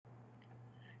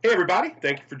Hey, everybody.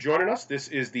 Thank you for joining us. This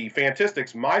is the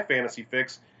Fantastics My Fantasy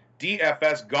Fix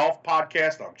DFS Golf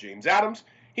Podcast. I'm James Adams.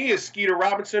 He is Skeeter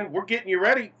Robinson. We're getting you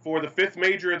ready for the fifth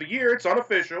major of the year. It's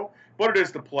unofficial, but it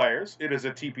is the Players. It is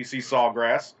at TPC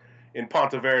Sawgrass in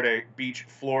Ponte Verde Beach,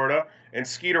 Florida. And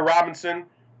Skeeter Robinson,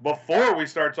 before we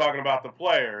start talking about the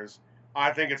Players,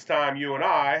 I think it's time you and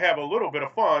I have a little bit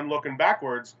of fun looking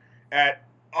backwards at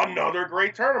another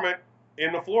great tournament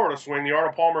in the Florida swing, the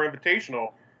Arnold Palmer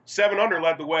Invitational. 7 under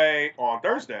led the way on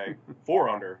Thursday. 4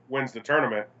 under wins the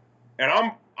tournament, and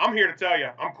I'm here to tell you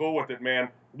I'm cool with it, man.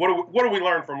 What do we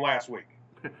learn from last week?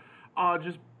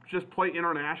 Just play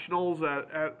internationals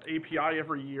at API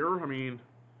every year. I mean,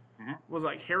 was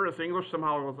like Harris English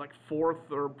somehow was like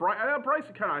fourth, or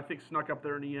Bryson kind of I think snuck up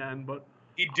there in the end, but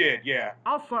He did, yeah.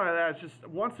 outside of that, it's just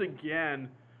once again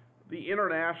the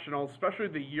internationals, especially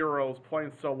the Euros,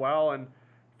 playing so well. And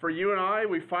for you and I,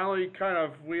 we finally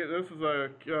this is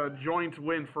a joint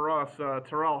win for us.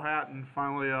 Terrell Hatton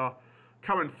finally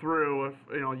coming through.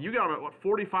 You got him at what,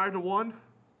 45-1?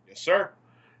 Yes, sir.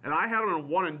 And I had him in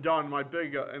one and done, my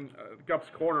big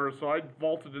Gups corner, so I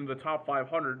vaulted into the top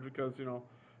 500 because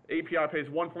API pays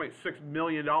 $1.6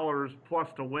 million plus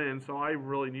to win, so I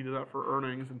really needed that for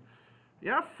earnings. And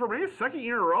yeah, for me, second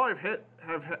year in a row,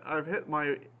 I've hit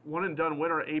my one and done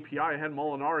winner at API. I had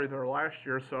Molinari there last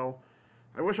year, so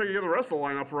I wish I could get the rest of the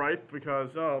lineup right because,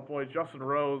 oh boy, Justin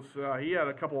Rose, he had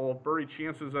a couple of birdie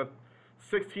chances at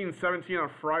 16, 17 on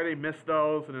Friday, missed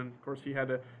those, and then, of course, he had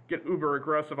to get uber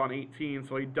aggressive on 18,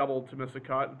 so he doubled to miss a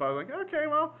cut. But I was like, okay,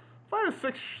 well, 5 to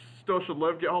 6 still should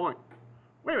live. Get home, like,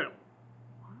 wait a minute,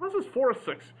 what's this 4 to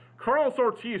 6? Carlos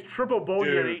Ortiz, triple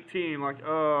bogey at 18, like,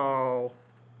 oh.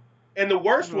 And the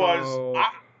worst was,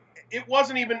 it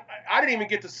wasn't even, I didn't even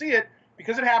get to see it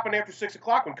because it happened after 6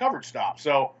 o'clock when coverage stopped.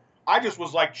 So I just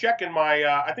was like checking my,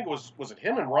 I think was it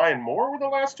him and Ryan Moore were the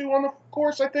last two on the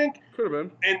course, I think? Could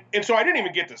have been. And so I didn't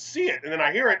even get to see it. And then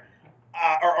I hear it,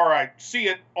 or I see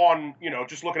it on,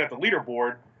 just looking at the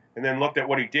leaderboard and then looked at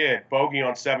what he did. Bogey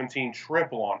on 17,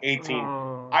 triple on 18.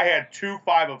 Oh. I had 2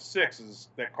 5 of 6s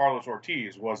that Carlos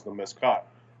Ortiz was the miscut.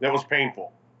 That was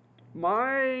painful.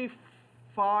 My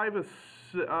 5 is,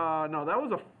 no, that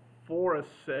was a 4 of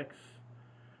 6.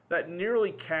 That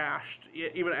nearly cashed,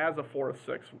 even as a 4 of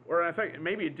 6. Or I think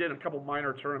maybe it did a couple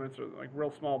minor tournaments, or like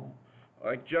real small,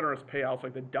 like generous payouts,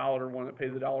 like the dollar one that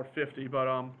pays $1.50.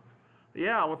 But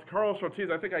yeah, with Carlos Ortiz,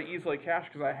 I think I easily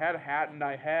cashed because I had Hatton,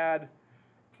 I had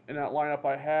in that lineup,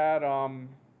 I had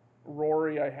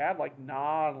Rory, I had like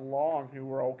Nah and Long, who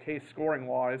were okay scoring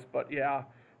wise. But yeah,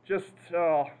 just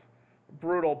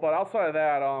brutal. But outside of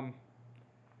that,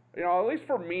 at least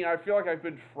for me, I feel like I've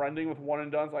been friending with one and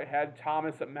dones. I had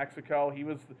Thomas at Mexico. He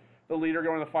was the leader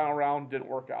going to the final round. Didn't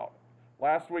work out.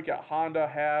 Last week at Honda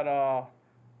had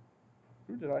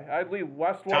who did I had? Lee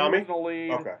Westwood was in the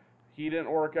lead. Okay. He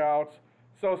didn't work out.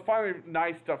 So it's finally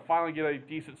nice to finally get a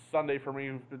decent Sunday for me.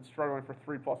 Who've been struggling for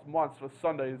 3+ months with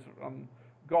Sundays on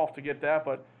golf to get that.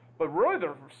 But really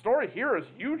the story here is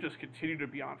you just continue to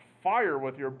be on fire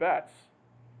with your bets.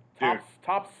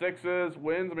 Top sixes,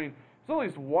 wins. I mean, there's at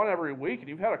least one every week, and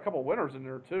you've had a couple winners in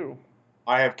there, too.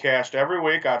 I have cashed every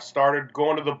week. I've started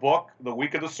going to the book the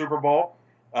week of the Super Bowl,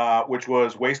 which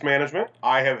was Waste Management.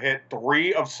 I have hit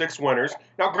 3 of 6 winners.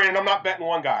 Now, granted, I'm not betting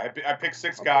one guy. I picked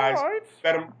 6 guys, right.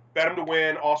 bet them to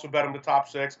win, also bet them to top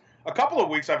 6. A couple of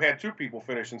weeks, I've had 2 people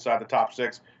finish inside the top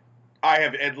 6. I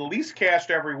have at least cashed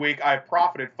every week. I've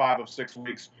profited 5 of 6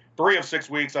 weeks. 3 of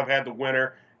 6 weeks, I've had the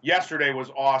winner. Yesterday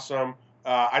was awesome.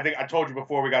 I think I told you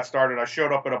before we got started, I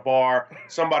showed up at a bar.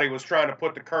 Somebody was trying to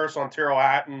put the curse on Terrell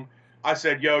Hatton. I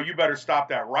said, yo, you better stop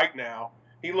that right now.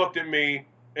 He looked at me,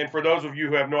 and for those of you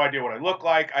who have no idea what I look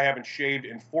like, I haven't shaved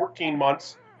in 14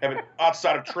 months,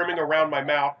 outside of trimming around my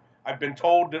mouth. I've been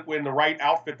told that in the right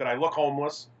outfit that I look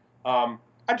homeless. I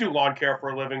do lawn care for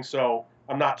a living, so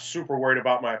I'm not super worried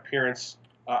about my appearance.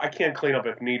 I can clean up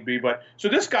if need be. So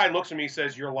this guy looks at me and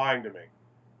says, you're lying to me.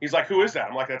 He's like, who is that?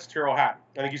 I'm like, that's Terrell Hatton.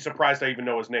 I think he's surprised I even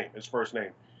know his first name.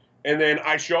 And then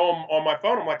I show him on my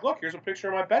phone. I'm like, look, here's a picture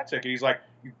of my bet ticket. He's like,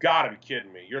 you got to be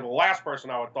kidding me. You're the last person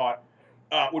I would thought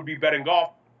would be betting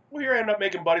golf. Well, here I ended up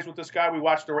making buddies with this guy. We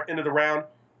watched the end of the round.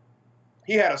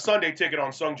 He had a Sunday ticket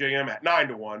on Sung JM at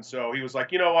 9-1. So he was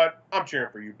like, you know what? I'm cheering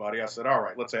for you, buddy. I said, all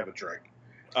right, let's have a drink.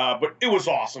 But it was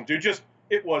awesome, dude.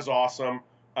 It was awesome.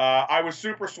 I was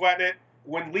super sweating it.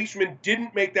 When Leishman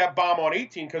didn't make that bomb on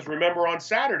 18, because remember on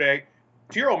Saturday,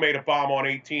 Tiro made a bomb on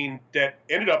 18 that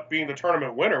ended up being the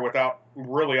tournament winner without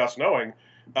really us knowing.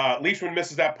 Leishman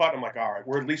misses that putt. I'm like, all right,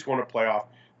 we're at least going to playoff.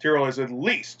 Tiro is at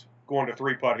least going to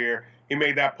 3-putt here. He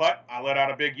made that putt. I let out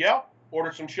a big yell,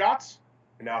 ordered some shots,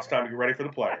 and now it's time to get ready for the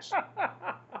Players.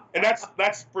 And And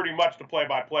that's pretty much the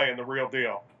play-by-play and the real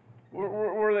deal.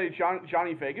 Were they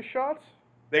Johnny Vegas shots?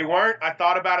 They weren't. I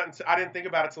thought about it, and I didn't think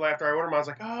about it until after I ordered them. I was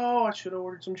like, oh, I should have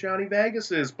ordered some Johnny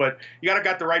Vegases. But you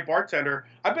got the right bartender.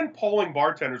 I've been polling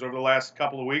bartenders over the last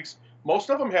couple of weeks. Most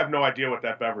of them have no idea what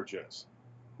that beverage is.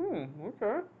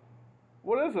 Okay.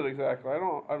 What is it exactly?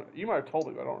 You might have told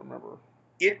me, but I don't remember.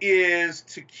 It is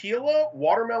tequila,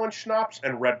 watermelon schnapps,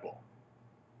 and Red Bull.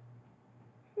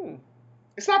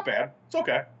 It's not bad. It's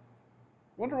okay.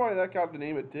 Wonder why that got the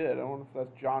name it did. I wonder if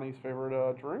that's Johnny's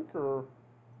favorite drink, or...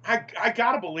 I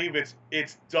gotta believe it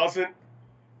doesn't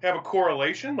have a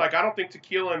correlation. Like, I don't think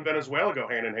tequila and Venezuela go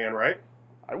hand in hand, right?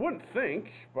 I wouldn't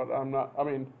think, but I'm not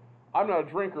a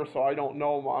drinker, so I don't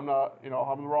know. I'm not,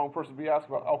 I'm the wrong person to be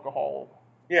asking about alcohol.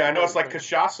 Yeah, I know it's like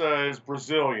cachaça is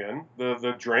Brazilian,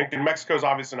 the drink, and Mexico's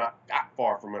obviously not that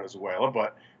far from Venezuela,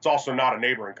 but it's also not a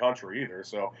neighboring country either,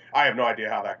 so I have no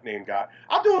idea how that name got.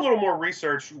 I'll do a little more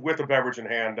research with a beverage in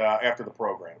hand after the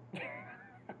program.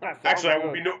 Actually, I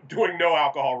will be doing no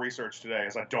alcohol research today,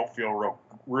 as I don't feel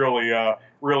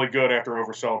really good after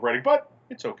over-celebrating, but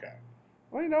it's okay.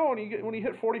 Well, when you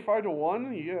hit 45 to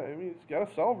 1, you got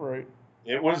to celebrate.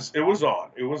 It was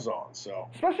on. So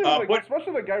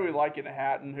especially the guy we like in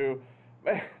Hatton, who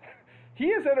he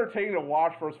is entertaining to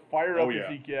watch for as fired up as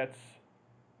he gets.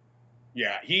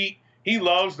 Yeah, he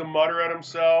loves to mutter at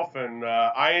himself, and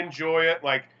I enjoy it.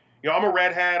 Like, I'm a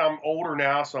redhead. I'm older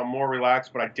now, so I'm more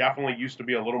relaxed. But I definitely used to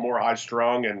be a little more high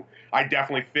strung, and I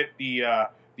definitely fit the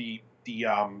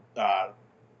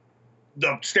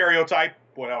stereotype.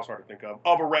 Boy, that was hard to think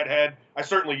of a redhead. I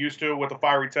certainly used to, with a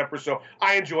fiery temper, so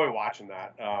I enjoy watching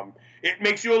that. It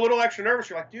makes you a little extra nervous.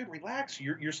 You're like, dude, relax.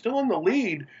 You're still in the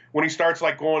lead when he starts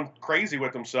like going crazy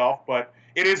with himself, but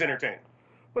it is entertaining.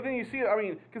 But then you see,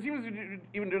 because he was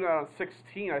even doing that on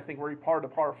 16, I think, where he parred the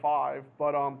par 5.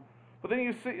 But then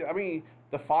you see,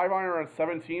 the 5-iron on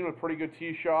 17 with pretty good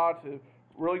tee shot,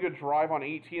 really good drive on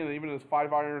 18, and even his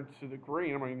 5-iron to the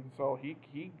green. So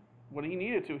he when he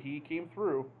needed to, he came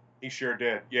through. He sure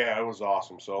did. Yeah, it was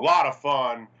awesome. So a lot of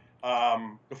fun.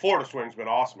 The Florida swing's been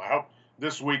awesome. I hope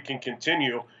this week can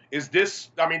continue.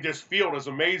 This field is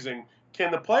amazing.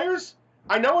 Can the players,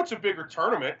 I know it's a bigger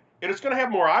tournament, and it's going to have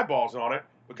more eyeballs on it,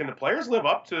 but can the players live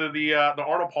up to the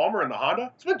Arnold Palmer and the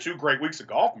Honda? It's been 2 great weeks of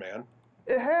golf, man.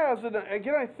 It has, and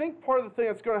again, I think part of the thing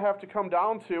that's going to have to come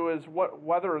down to is what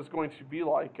weather is going to be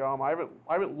like. I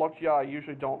haven't looked yet. I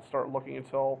usually don't start looking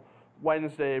until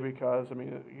Wednesday because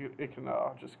it can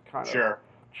just kind of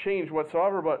change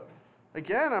whatsoever. But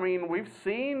again, we've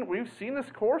seen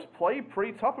this course play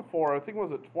pretty tough before. I think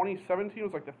 2017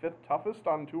 was like the 5th toughest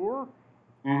on tour.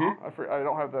 Mm-hmm. I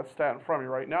don't have that stat in front of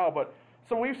me right now, but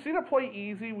so we've seen it play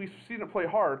easy. We've seen it play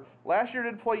hard. Last year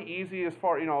did play easy as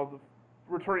far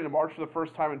returning to March for the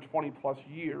first time in 20 plus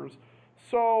years.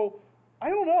 So I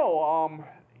don't know.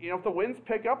 If the winds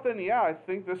pick up, then I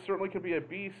think this certainly could be a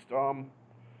beast.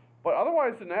 But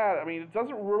otherwise than that, it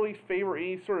doesn't really favor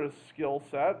any sort of skill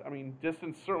set.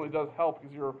 Distance certainly does help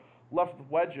because you're left with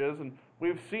wedges, and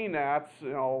we've seen that.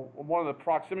 One of the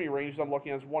proximity ranges I'm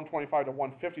looking at is 125 to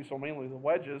 150, so mainly the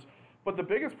wedges. But the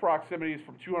biggest proximity is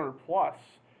from 200 plus.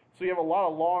 So you have a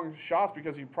lot of long shots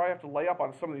because you probably have to lay up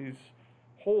on some of these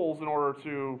holes in order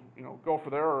to, go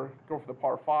for the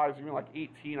par 5s. Even like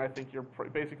 18, I think you're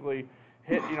basically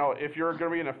hit. If you're going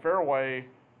to be in a fairway,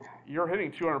 you're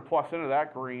hitting 200 plus into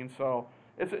that green. So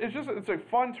it's a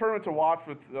fun tournament to watch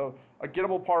with a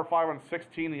gettable par 5 on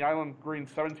 16, the island green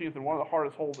 17th, and one of the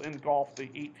hardest holes in golf, the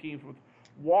 18th, with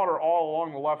water all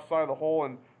along the left side of the hole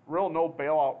and real no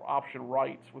bailout option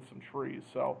right with some trees.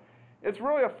 So it's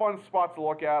really a fun spot to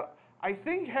look at. I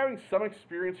think having some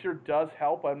experience here does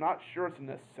help, but I'm not sure it's a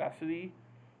necessity.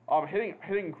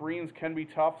 Hitting greens can be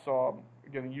tough, so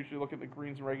again, usually look at the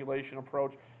greens and regulation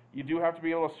approach. You do have to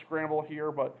be able to scramble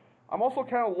here, but I'm also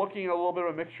kind of looking at a little bit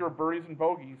of a mixture of birdies and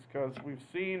bogeys because we've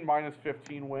seen minus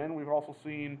 15 win. We've also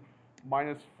seen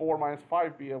minus 4, minus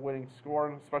 5 be a winning score,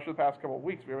 and especially the past couple of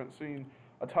weeks, we haven't seen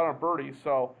a ton of birdies.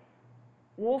 So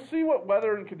we'll see what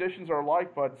weather and conditions are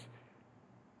like, but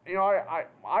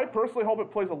I personally hope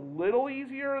it plays a little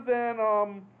easier than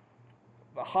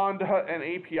the Honda and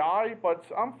API, but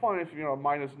I'm fine if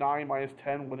minus 9, minus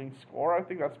 10 winning score. I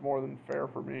think that's more than fair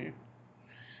for me.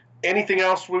 Anything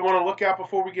else we want to look at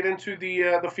before we get into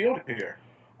the field here?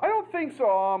 I don't think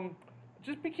so.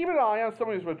 Just be keeping an eye on some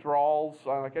of these withdrawals.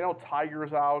 I know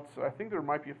Tiger's out. I think there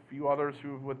might be a few others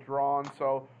who've withdrawn.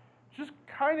 So just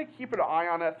kind of keep an eye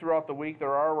on that throughout the week.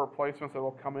 There are replacements that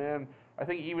will come in. I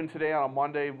think even today on a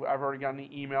Monday, I've already gotten the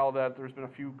email that there's been a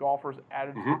few golfers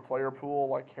added to the player pool,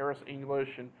 like Harris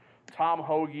English and Tom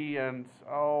Hoagie, and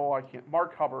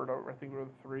Mark Hubbard, I think were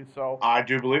the three. So I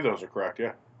do believe those are correct,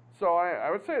 yeah. So I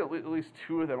would say at least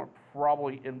two of them are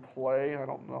probably in play. I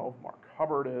don't know if Mark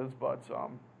Hubbard is, but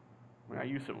I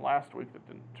used him last week. That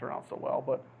didn't turn out so well.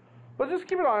 But just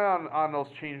keep an eye on those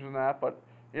changes in that. But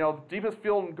the deepest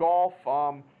field in golf,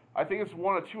 I think it's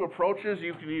one of two approaches.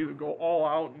 You can either go all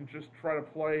out and just try to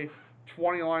play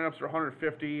 20 lineups or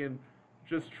 150 and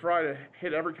just try to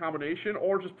hit every combination,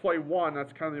 or just play one.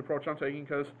 That's kind of the approach I'm taking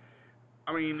because,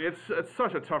 it's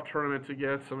such a tough tournament to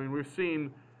get. We've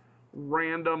seen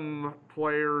random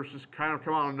players just kind of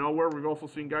come out of nowhere. We've also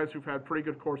seen guys who've had pretty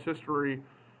good course history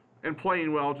and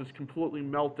playing well just completely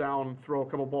melt down and throw a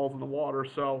couple balls in the water.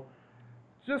 So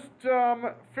just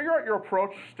figure out your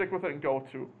approach, stick with it, and go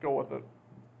with it.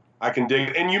 I can dig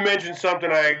it. And you mentioned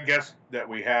something I guess that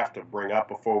we have to bring up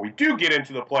before we do get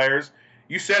into the players.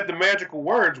 You said the magical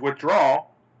words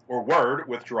withdrawal.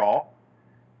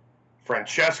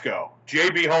 Francesco,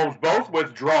 JB Holmes, both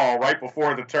withdrawal right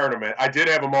before the tournament. I did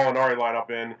have a Molinari lineup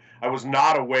in. I was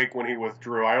not awake when he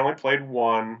withdrew. I only played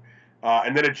one,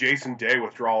 and then a Jason Day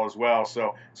withdrawal as well.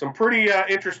 So some pretty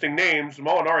interesting names.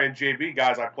 Molinari and JB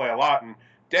guys I play a lot, and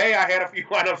Day I had a few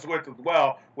lineups with as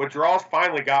well. Withdrawals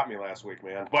finally got me last week,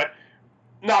 man. But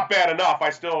not bad enough. I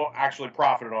still actually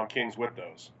profited on Kings with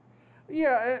those.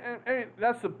 Yeah, and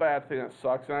that's the bad thing that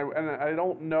sucks. And I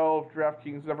don't know if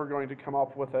DraftKings is ever going to come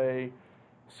up with a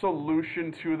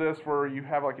solution to this where you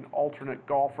have like an alternate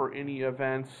golfer in the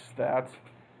events that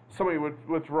somebody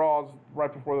withdraws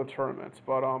right before the tournaments.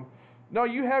 But no,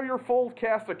 you have your full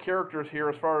cast of characters here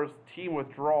as far as team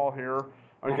withdrawal here.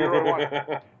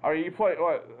 You play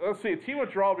what? Let's see, team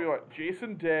withdrawal would be what?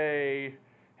 Jason Day,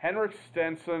 Henrik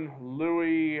Stenson,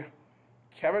 Louis,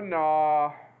 Kevin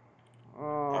Na.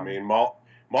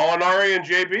 Molinari and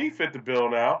JB fit the bill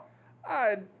now.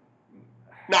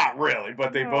 Not really,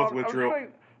 but they both withdrew.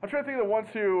 I'm trying to think of the ones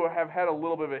who have had a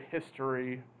little bit of a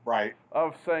history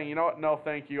of saying, you know what, no,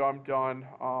 thank you, I'm done.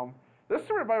 This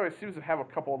tournament, by the way, seems to have a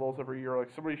couple of those every year. Like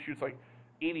somebody shoots like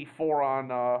 84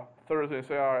 on Thursday and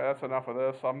say, all right, that's enough of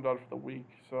this. I'm done for the week.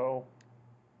 So.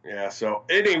 Yeah. So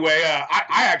anyway, I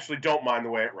actually don't mind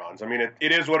the way it runs.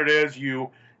 It is what it is.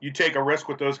 You take a risk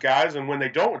with those guys, and when they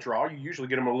don't withdraw, you usually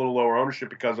get them a little lower ownership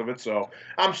because of it. So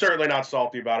I'm certainly not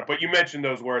salty about it. But you mentioned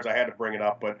those words. I had to bring it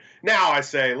up. But now I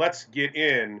say let's get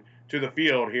in to the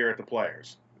field here at the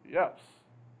players. Yes.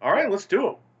 All right, let's do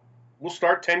it. We'll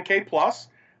start 10K plus.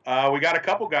 We got a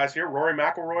couple guys here. Rory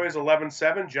McIlroy is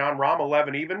 11-7. John Rahm,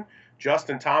 11 even.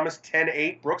 Justin Thomas,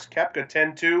 10-8. Brooks Koepka,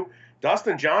 10-2.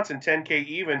 Dustin Johnson, 10K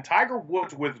even. Tiger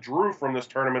Woods withdrew from this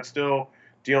tournament still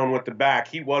dealing with the back.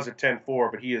 He was at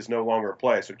 10-4, but he is no longer a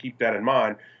play, so keep that in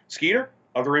mind. Skeeter,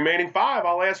 of the remaining five,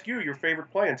 I'll ask you your favorite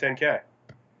play in 10K.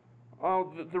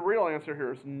 The real answer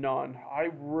here is none. I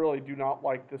really do not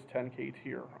like this 10K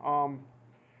tier.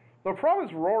 The problem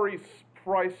is Rory's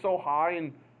priced so high,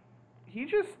 and he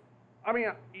just,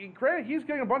 granted, he's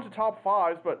getting a bunch of top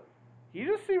fives, but he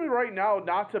just seems right now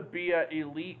not to be at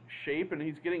elite shape, and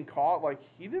he's getting caught. Like,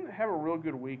 he didn't have a real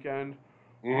good weekend.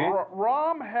 Mm-hmm.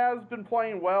 Rahm has been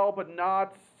playing well, but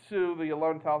not to the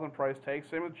 11,000 price tag.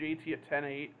 Same with JT at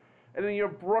 10-8. And then you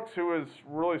have Brooks, who is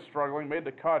really struggling, made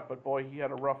the cut, but boy, he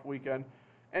had a rough weekend.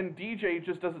 And DJ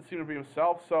just doesn't seem to be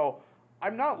himself. So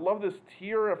I'm not love this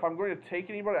tier. If I'm going to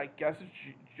take anybody, I guess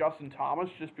it's Justin Thomas,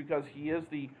 just because he is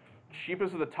the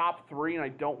cheapest of the top three, and I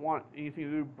don't want anything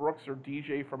to do with Brooks or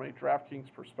DJ from a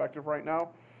DraftKings perspective right now.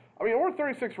 Over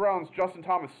 36 rounds, Justin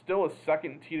Thomas still is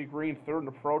second in tee to green, third in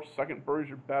approach, second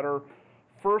birdies are better,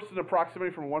 first in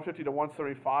approximity from 150 to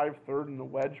 175, third in the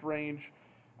wedge range.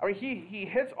 He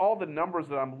hits all the numbers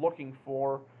that I'm looking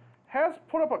for. Has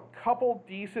put up a couple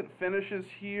decent finishes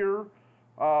here.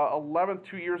 11th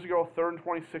 2 years ago, third in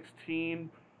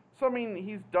 2016. So,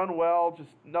 he's done well,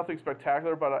 just nothing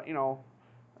spectacular, but,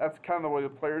 that's kind of the way the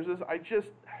players is.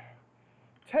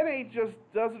 10-8 just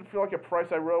doesn't feel like a price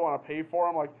I really want to pay for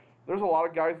him. There's a lot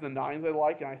of guys in the nines I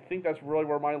like, and I think that's really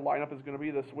where my lineup is going to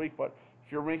be this week. But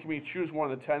if you're making me choose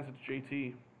one of the 10s, it's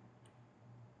JT.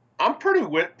 I'm pretty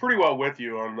well with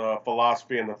you on the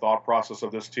philosophy and the thought process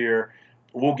of this tier.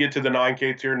 We'll get to the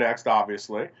 9K tier next,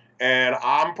 obviously. And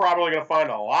I'm probably going to find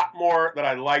a lot more that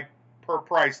I like per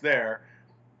price there.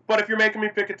 But if you're making me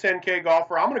pick a 10K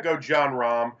golfer, I'm going to go John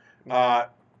Rahm.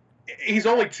 He's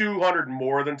only 200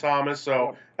 more than Thomas,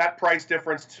 so that price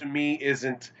difference to me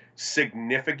isn't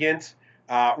significant.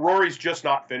 Rory's just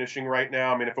not finishing right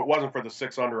now. If it wasn't for the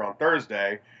 6-under on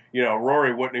Thursday,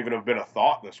 Rory wouldn't even have been a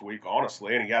thought this week,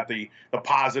 honestly. And he got the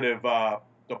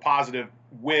positive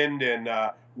wind and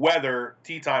weather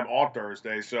tee time on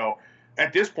Thursday. So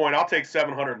at this point, I'll take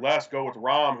 700 less, go with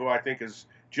Rahm, who I think is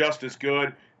just as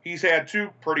good. He's had two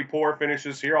pretty poor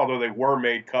finishes here, although they were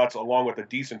made cuts, along with a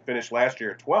decent finish last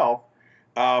year at 12.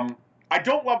 I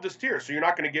don't love this tier, so you're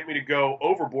not going to get me to go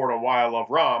overboard on why I love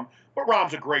Rahm, but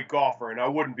Rahm's a great golfer, and I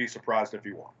wouldn't be surprised if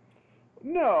he won.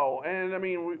 No, and I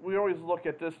mean, we always look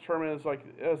at this tournament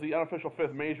as the unofficial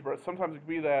fifth major, but sometimes it could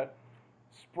be that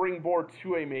springboard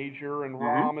to a major, and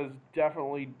Rahm is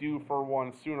definitely due for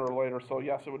one sooner or later. So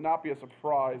yes, it would not be a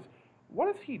surprise. What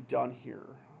has he done here?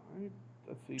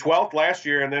 Let's see. 12th last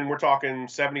year, and then we're talking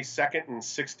 72nd and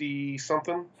 60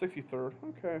 something. 63rd.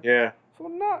 Okay. Yeah. So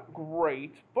not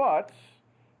great, but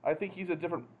I think he's a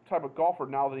different type of golfer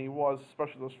now than he was,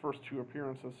 especially those first two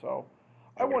appearances. So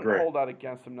I wouldn't hold that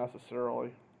against him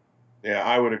necessarily. Yeah,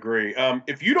 I would agree.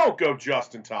 If you don't go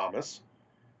Justin Thomas,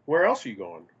 where else are you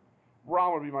going?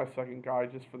 Rahm would be my second guy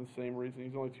just for the same reason.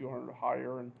 He's only 200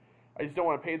 higher, and I just don't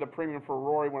want to pay the premium for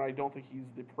Rory when I don't think he's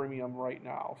the premium right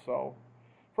now. So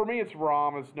for me, it's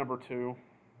Rahm as number 2.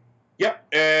 Yep,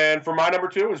 and for my number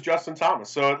 2 is Justin Thomas.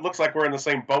 So it looks like we're in the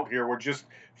same boat here. We're just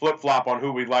flip-flop on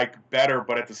who we like better,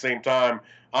 but at the same time,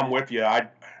 I'm with you. I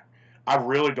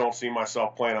really don't see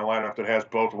myself playing a lineup that has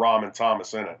both Rahm and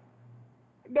Thomas in it.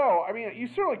 No, I mean, you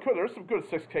certainly could. There's some good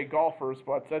 6K golfers,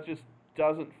 but that just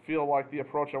doesn't feel like the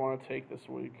approach I want to take this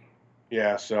week.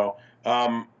 Yeah, so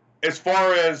as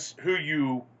far as who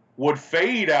you would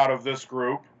fade out of this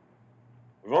group,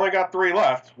 we've only got 3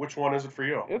 left. Which one is it for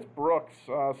you? It's Brooks.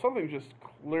 Something just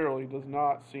clearly does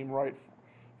not seem right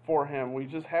for him. We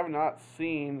just have not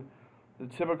seen the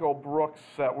typical Brooks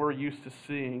that we're used to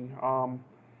seeing.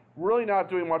 Really not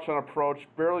doing much on approach,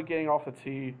 barely getting off the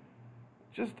tee.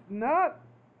 Just not,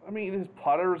 I mean, his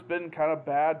putter's been kind of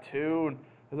bad too, and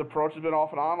his approach has been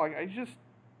off and on. Like,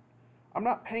 I'm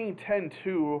not paying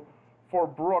 10-2 for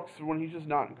Brooks when he's just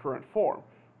not in current form.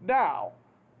 Now,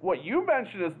 what you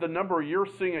mentioned is the number you're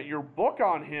seeing at your book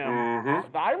on him.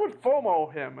 I would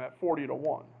FOMO him at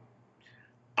 40-1.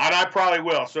 And I probably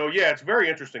will. So, yeah, it's very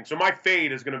interesting. So my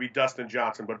fade is going to be Dustin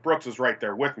Johnson, but Brooks is right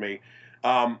there with me.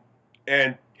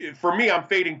 And for me, I'm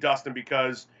fading Dustin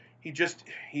because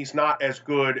he's not as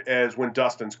good as when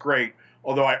Dustin's great,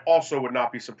 although I also would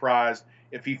not be surprised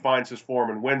if he finds his form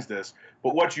and wins this.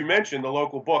 But what you mentioned, the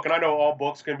local book, and I know all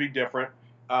books can be different,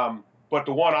 but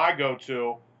the one I go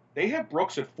to, they have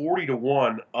Brooks at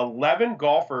 40-1. 11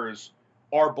 golfers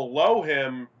are below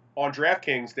him on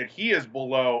DraftKings that he is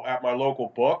below at my local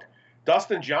book.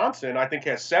 Dustin Johnson, I think,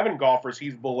 has 7 golfers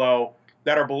he's below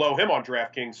that are below him on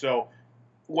DraftKings. So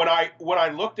when I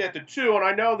looked at the 2, and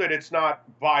I know that it's not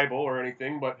Bible or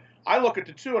anything, but I look at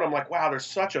the 2 and I'm like, wow, there's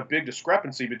such a big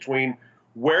discrepancy between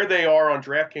where they are on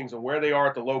DraftKings and where they are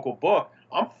at the local book.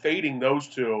 I'm fading those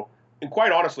 2. And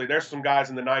quite honestly, there's some guys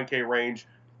in the 9K range,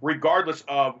 regardless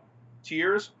of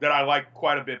tiers, that I like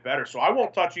quite a bit better. So I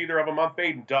won't touch either of them. I'm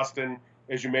fading Dustin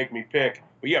as you make me pick.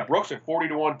 But yeah, Brooks at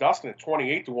 40-1, Dustin at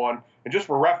 28-1. And just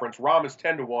for reference, Rahm is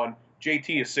 10-1,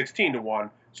 JT is 16-1.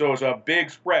 So it's a big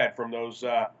spread from those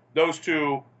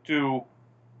 2 to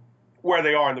where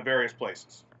they are in the various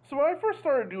places. So when I first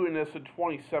started doing this in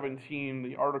 2017,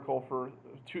 the article for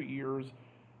 2 years,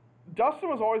 Dustin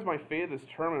was always my fade of this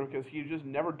tournament because he just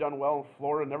never done well in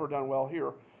Florida, never done well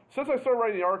here. Since I started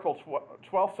writing the article,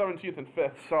 12th, 17th, and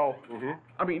 5th. So,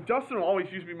 I mean, Dustin will always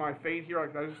used to be my fade here.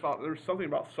 Like, I just thought there's something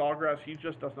about Sawgrass he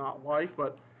just does not like.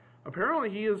 But apparently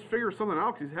he has figured something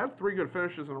out because he's had 3 good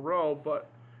finishes in a row. But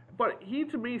he,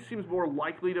 to me, seems more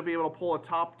likely to be able to pull a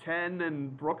top 10 than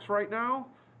Brooks right now.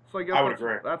 So I guess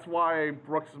that's why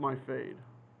Brooks is my fade.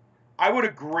 I would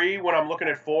agree when I'm looking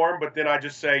at form, but then I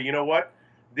just say, you know what?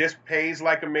 This pays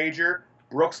like a major.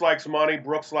 Brooks likes money.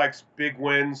 Brooks likes big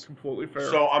wins. Completely fair.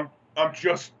 So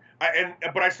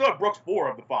but I still have Brooks 4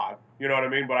 of the 5. You know what I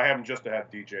mean? But I haven't just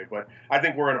had DJ. But I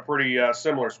think we're in a pretty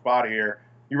similar spot here.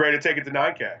 You ready to take it to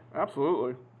 9K?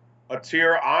 Absolutely. A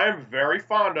tier I'm very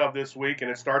fond of this week,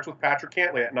 and it starts with Patrick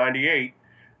Cantlay at 98,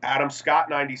 Adam Scott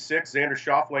 96, Xander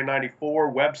Schauffele 94,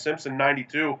 Webb Simpson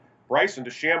 92, Bryson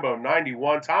DeChambeau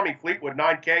 91, Tommy Fleetwood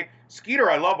 9K.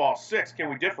 Skeeter, I love all 6. Can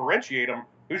we differentiate them?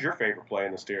 Who's your favorite play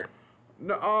in this tier?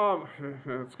 No,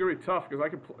 it's gonna be tough because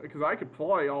I could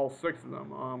play all 6 of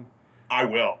them. I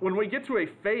will. When we get to a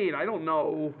fade, I don't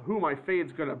know who my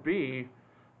fade's gonna be,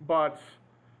 but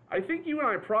I think you and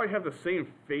I probably have the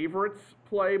same favorites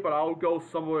play, but I'll go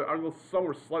somewhere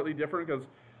slightly different because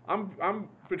I'm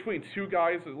between 2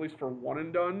 guys at least for one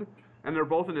and done, and they're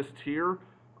both in this tier.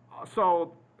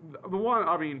 So one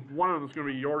of them is gonna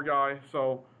be your guy.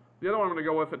 So the other one I'm gonna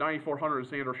go with at 9,400 is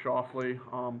Xander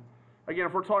Schauffele. Again,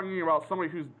 if we're talking about somebody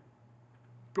who's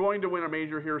going to win a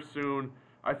major here soon,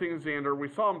 I think Xander. We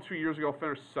saw him 2 years ago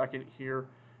finish second here.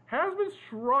 has been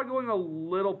struggling a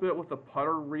little bit with the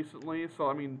putter recently, so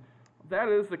I mean, that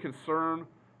is the concern.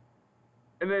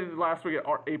 And then last week at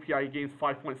API, he gains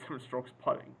 5.7 strokes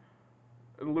putting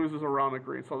and loses around the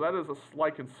green. So that is a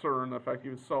slight concern, the fact he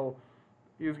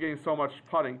was getting so much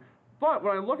putting. But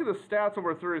when I look at the stats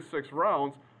over 36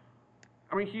 rounds,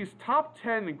 I mean, he's top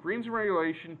 10 in greens in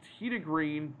regulation, tee to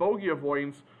green, bogey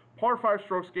avoidance, par 5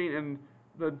 strokes gain, and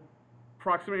the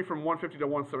proximity from 150 to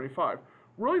 175.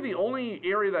 Really, the only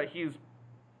area that he's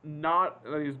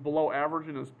below average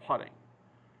in is putting.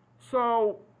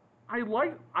 So I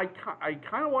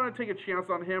kind of want to take a chance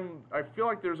on him. I feel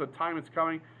like there's a time it's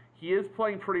coming. He is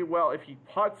playing pretty well. If he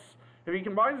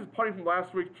combines his putting from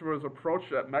last week to his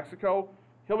approach at Mexico,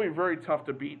 he'll be very tough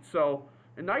to beat. So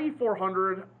at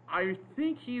 9,400, I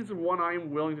think he's the one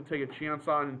I'm willing to take a chance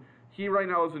on. He right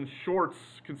now is in shorts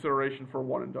consideration for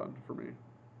one and done for me.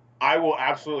 I will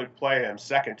absolutely play him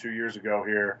second 2 years ago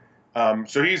here.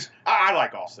 So I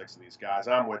like all 6 of these guys.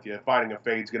 I'm with you. Finding a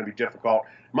fade is going to be difficult.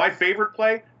 My favorite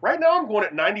play, right now I'm going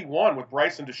at 91 with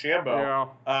Bryson DeChambeau.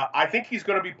 Yeah. I think he's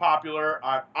going to be popular.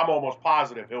 I'm almost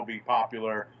positive he'll be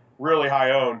popular, really high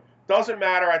owned. Doesn't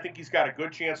matter. I think he's got a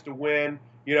good chance to win.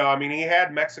 You know, I mean, he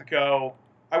had Mexico,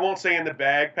 I won't say in the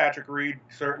bag. Patrick Reed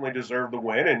certainly deserved the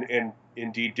win and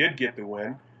indeed did get the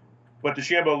win. But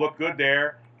DeChambeau looked good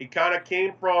there. He kind of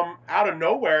came from out of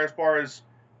nowhere as far as,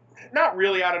 not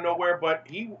really out of nowhere, but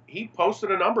he posted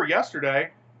a number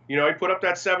yesterday. You know, he put up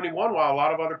that 71 while a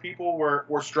lot of other people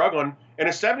were struggling, and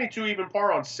a 72 even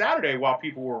par on Saturday while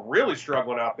people were really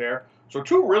struggling out there. So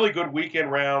 2 really good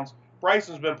weekend rounds.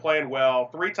 Bryson's been playing well,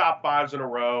 3 top 5s in a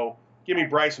row. Give me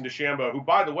Bryson DeChambeau, who,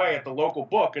 by the way, at the local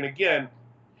book, and again,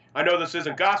 I know this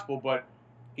isn't gospel, but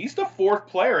he's the 4th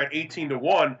player at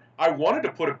 18-1. I wanted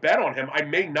to put a bet on him. I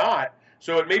may not.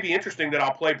 So it may be interesting that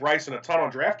I'll play Bryson a ton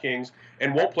on DraftKings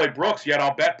and won't play Brooks, yet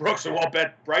I'll bet Brooks and won't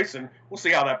bet Bryson. We'll see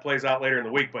how that plays out later in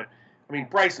the week. But, I mean,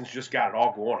 Bryson's just got it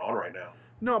all going on right now.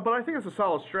 No, but I think it's a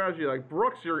solid strategy. Like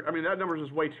Brooks, that number's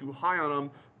just way too high on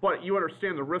him, but you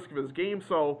understand the risk of his game,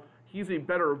 so he's a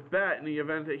better bet in the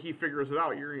event that he figures it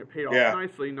out. You're going to get paid off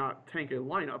nicely, not tank a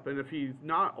lineup. And if he's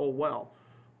not, oh well.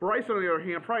 Bryson, on the other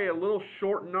hand, probably a little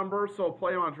short number, so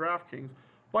play him on DraftKings.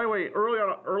 By the way,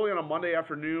 early on a Monday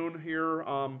afternoon here,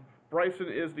 Bryson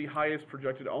is the highest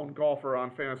projected owned golfer on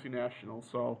Fantasy National.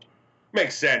 So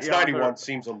makes sense. 91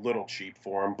 seems a little cheap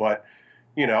for him, but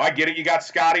you know, I get it. You got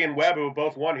Scotty and Webb who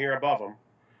both won here above him.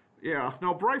 Yeah.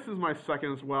 No, Bryson's my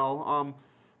second as well.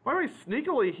 By the way,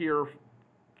 sneakily here,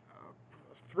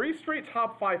 3 straight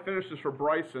top 5 finishes for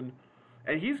Bryson,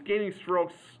 and he's gaining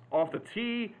strokes off the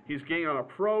tee. He's gaining on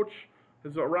approach.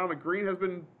 His around the green has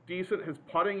been decent. His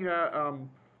putting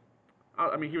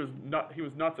he was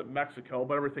nuts at Mexico,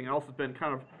 but everything else has been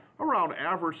kind of around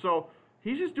average. So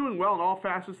he's just doing well in all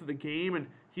facets of the game, and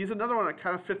he's another one that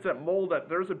kind of fits that mold that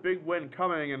there's a big win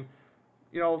coming. And,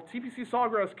 you know, TPC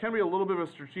Sawgrass can be a little bit of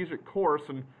a strategic course,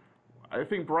 and I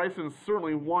think Bryson's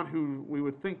certainly one who we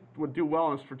would think would do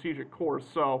well in a strategic course.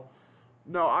 So,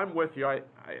 no, I'm with you.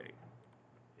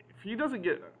 If he doesn't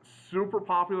get super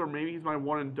popular, maybe he's my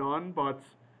one and done, but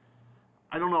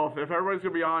I don't know. If everybody's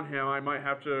going to be on him, I might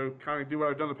have to kind of do what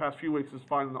I've done the past few weeks, is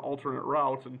find an alternate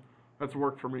route, and that's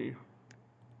worked for me.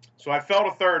 So I fell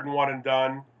to third and one and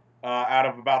done out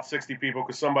of about 60 people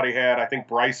because somebody had, I think,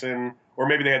 Bryson, or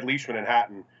maybe they had Leishman and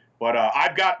Hatton. But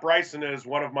I've got Bryson as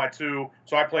one of my 2,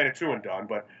 so I played a 2 and done.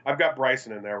 But I've got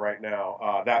Bryson in there right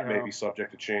now. That may be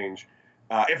subject to change.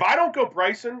 If I don't go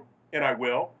Bryson, and I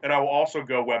will also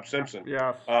go Webb Simpson.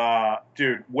 Yes.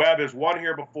 Dude, Webb has won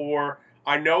here before.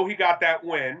 I know he got that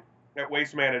win at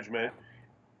Waste Management,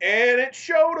 and it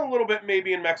showed a little bit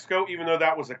maybe in Mexico, even though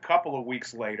that was a couple of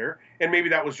weeks later, and maybe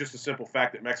that was just a simple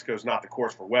fact that Mexico is not the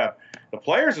course for Webb. The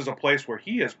Players is a place where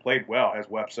he has played well, has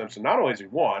Webb Simpson. Not only has he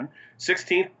won,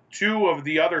 16th 2 of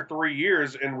the other 3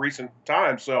 years in recent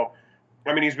times. So,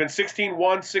 I mean, he's been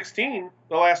 16-1, 16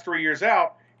 the last 3 years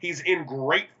out. He's in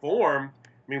great form.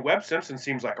 I mean, Webb Simpson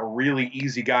seems like a really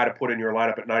easy guy to put in your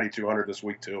lineup at 9,200 this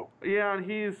week, too. Yeah, and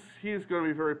he's going to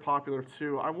be very popular,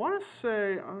 too. I want to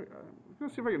say, I'm going to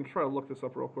see if I can try to look this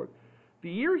up real quick. The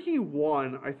year he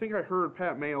won, I think I heard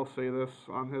Pat Mayo say this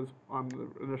on the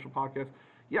initial podcast.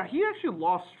 Yeah, he actually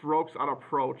lost strokes on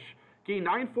approach, gained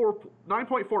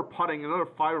 9.4 putting, another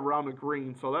 5 around the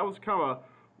green. So that was kind of a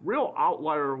real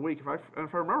outlier week. If I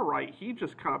remember right, he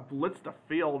just kind of blitzed the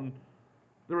field. And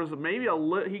there was maybe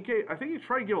I think he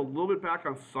tried to give a little bit back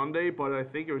on Sunday, but I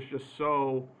think it was just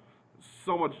so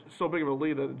big of a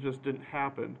lead that it just didn't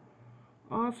happen.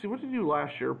 Let's see, what did he do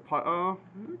last year?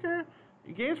 Okay.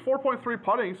 He gains 4.3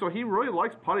 putting, so he really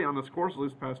likes putting on this course at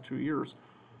least the past 2 years.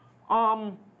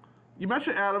 You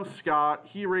mentioned Adam Scott.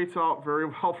 He rates out very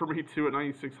well for me too at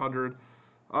 9,600.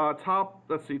 We'll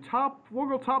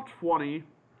go top 20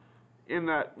 in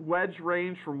that wedge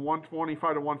range from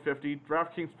 125 to 150.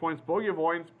 DraftKings points, bogey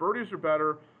avoidance, birdies are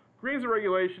better, greens and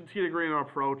regulation, tee to green on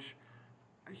approach.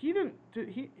 Did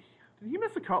he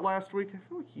miss a cut last week? I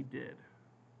feel like he did.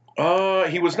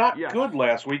 He was not good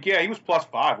last week. Yeah, he was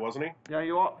 +5, wasn't he? Yeah,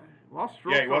 he lost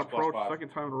strokes on approach second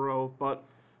time in a row, but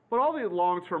all the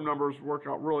long-term numbers work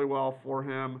out really well for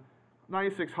him.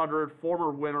 9,600,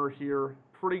 former winner here,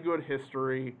 pretty good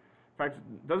history. In fact,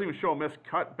 it doesn't even show a missed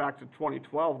cut back to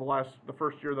 2012, the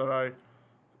first year that I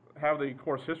have the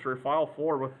course history file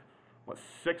for with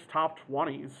 6 top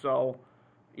 20s. So,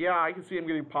 yeah, I can see him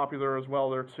getting popular as well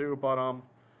there too. But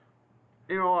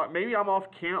maybe I'm off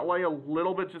Cantlay a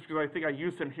little bit just because I think I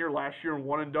used him here last year and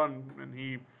one and done, and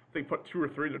he put 2 or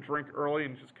 3 to drink early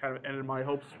and just kind of ended my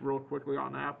hopes real quickly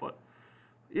on that. But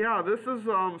yeah, this is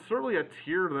certainly a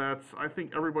tier that's I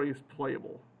think everybody's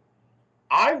playable.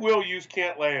 I will use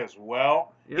Cantlay as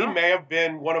well. Yeah. He may have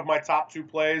been one of my top 2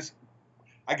 plays.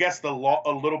 I guess a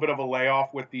little bit of a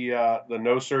layoff with the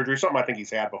nose surgery, something I think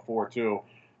he's had before too.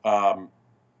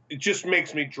 It just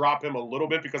makes me drop him a little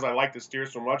bit because I like this tier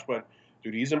so much. But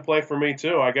dude, he's in play for me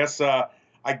too. I guess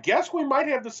we might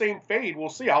have the same fade. We'll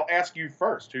see. I'll ask you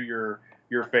first who your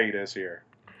fade is here.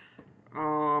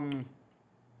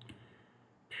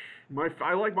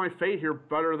 I like my fade here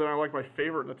better than I like my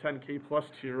favorite in the 10K plus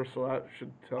tier, so that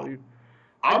should tell you.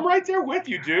 I'm right there with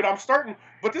you, dude. I'm starting,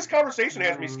 but this conversation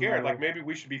has me scared. Like maybe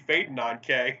we should be fading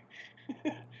 9K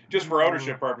just for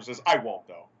ownership purposes. I won't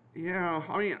though. Yeah,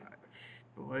 I mean,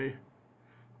 boy,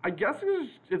 I guess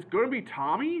it's going to be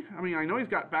Tommy. I mean, I know he's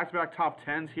got back-to-back top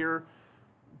 10s here.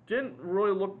 Didn't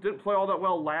play all that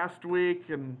well last week,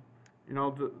 and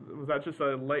was that just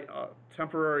a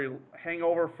temporary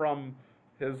hangover from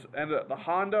his end at the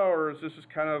Honda, or is this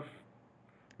just kind of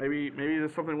maybe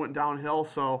there's something went downhill?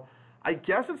 So I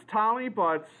guess it's Tommy,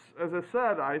 but as I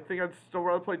said, I think I'd still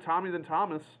rather play Tommy than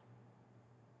Thomas.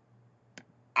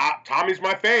 Tommy's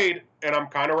my fade, and I'm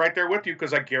kind of right there with you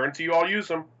because I guarantee you I'll use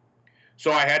him.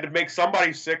 So I had to make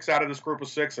somebody 6 out of this group of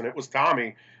 6, and it was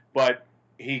Tommy. But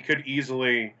he could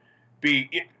easily be,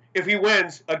 if he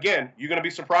wins, again, you going to be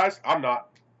surprised? I'm not.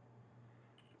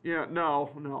 Yeah,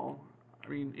 no. I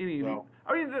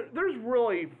mean, there's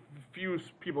really few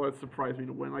people that surprise me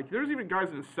to win. Like, there's even guys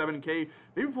in the 7K,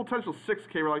 maybe potential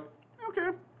 6K, we're like, okay,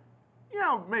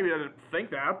 yeah, maybe I didn't think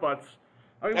that, but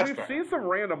I mean, we've seen some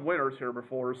random winners here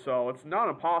before, so it's not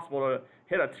impossible to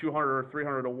hit a 200 or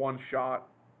 300 to 1 shot.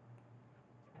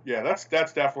 Yeah, that's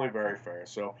definitely very fair.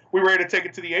 So we ready to take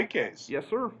it to the 8Ks? Yes,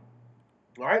 sir.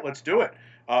 All right, let's do it.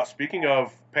 Speaking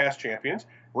of past champions,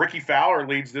 Ricky Fowler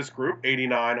leads this group,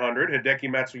 8,900. Hideki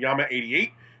Matsuyama,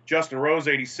 88. Justin Rose,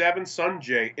 87.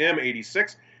 Sunjay M,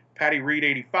 86. Patty Reed,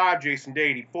 85. Jason Day,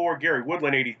 84. Gary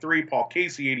Woodland, 83. Paul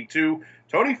Casey, 82.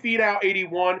 Tony Finau,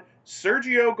 81.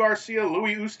 Sergio Garcia,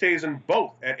 Louis Oosthuizen,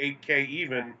 both at 8K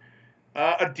even.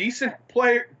 A decent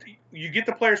player. You get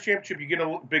the Players' Championship, you get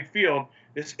a big field.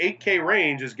 This 8K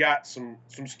range has got some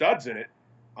studs in it.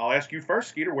 I'll ask you first,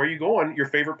 Skeeter, where are you going? Your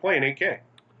favorite play in 8K?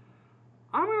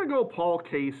 I'm going to go Paul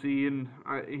Casey, and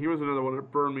he was another one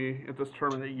that burned me at this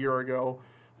tournament a year ago.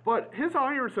 But his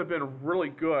irons have been really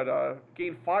good.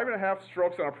 Gained 5.5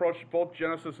 strokes on approach to both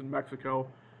Genesis and Mexico.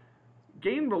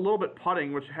 Gained a little bit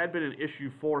putting, which had been an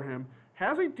issue for him.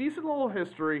 Has a decent little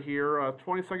history here.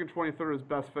 22nd, 23rd his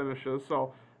best finishes,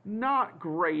 so not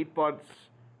great, but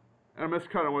a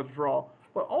miscut and withdrawal.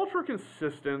 But ultra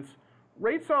consistent.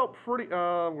 Rates out pretty,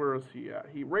 where is he at?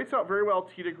 He rates out very well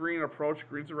tee to green approach,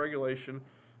 greens and regulation.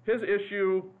 His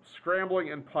issue,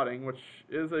 scrambling and putting, which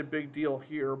is a big deal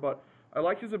here, but I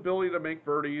like his ability to make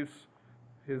birdies.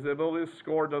 His ability to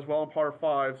score, does well in par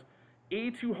 5s.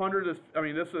 8,200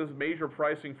 this is major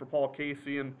pricing for Paul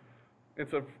Casey, and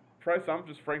it's a price I'm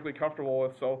just frankly comfortable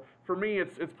with. So for me,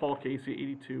 it's Paul Casey,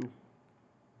 82.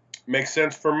 Makes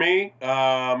sense for me.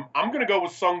 I'm going to go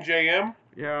with Sung JM.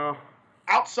 Yeah.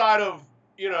 Outside of,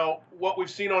 what we've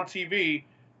seen on TV,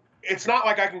 it's not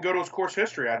like I can go to his course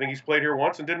history. I think he's played here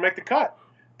once and didn't make the cut.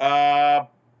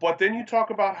 But then you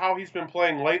talk about how he's been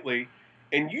playing lately,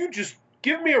 and you just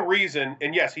give me a reason.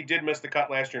 And yes, he did miss the cut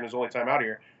last year in his only time out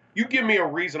here. You give me a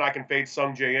reason I can fade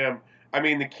Sung JM. I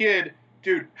mean, the kid,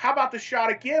 dude, how about the shot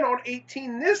again on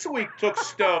 18 this week took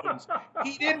stones?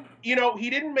 He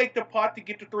didn't make the putt to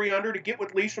get to 300 to get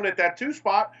with Leishman at that 2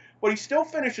 spot, but he still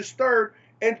finishes 3rd.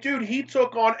 And, dude, he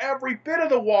took on every bit of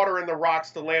the water in the rocks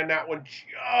to land that one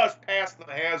just past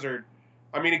the hazard.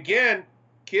 I mean, again,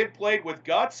 kid played with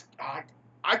guts.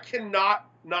 I cannot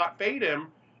not fade him.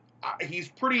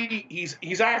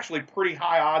 he's actually pretty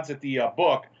high odds at the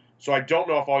book, so I don't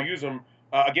know if I'll use him.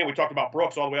 Again, we talked about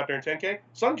Brooks all the way up there in 10K.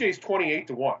 Sungjae's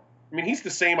 28-1. I mean, he's the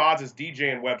same odds as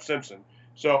DJ and Webb Simpson.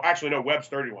 So actually, no, Webb's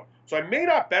 31. So I may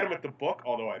not bet him at the book,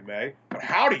 although I may. But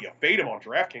how do you fade him on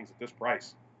DraftKings at this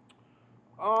price?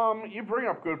 You bring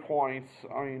up good points.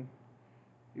 I mean,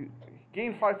 he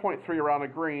gained 5.3 around the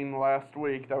green last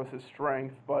week. That was his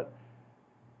strength. But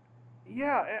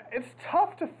yeah, it's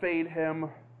tough to fade him.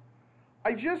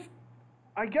 I guess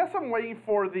I'm waiting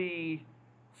for the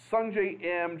Sungjae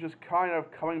M just kind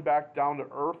of coming back down to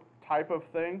earth type of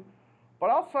thing. But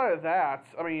outside of that,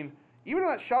 I mean, even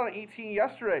that shot on 18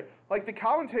 yesterday, like the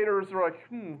commentators are like,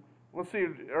 let's see,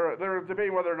 or they're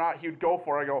debating whether or not he would go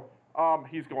for it. I go,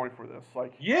 he's going for this.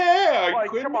 Like, yeah,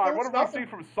 like come on, what have we seen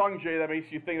from Sungjae that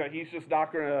makes you think that he's just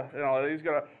not gonna, he's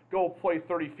gonna go play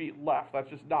 30 feet left? That's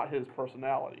just not his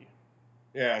personality.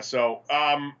 Yeah, so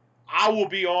I will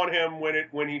be on him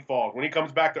when he falls. When he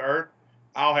comes back to earth,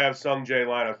 I'll have Sungjae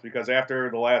lineups because after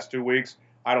the last 2 weeks,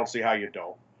 I don't see how you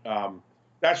don't.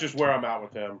 That's just where I'm at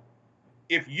with him.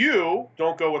 If you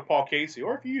don't go with Paul Casey,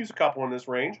 or if you use a couple in this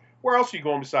range, where else are you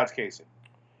going besides Casey?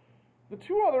 The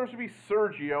two others would be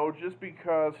Sergio, just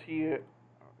because he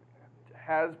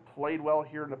has played well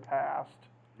here in the past.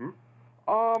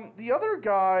 Mm-hmm. The other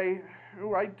guy,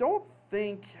 who I don't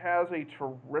think has a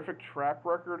terrific track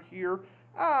record here,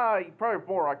 probably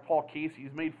more like Paul Casey.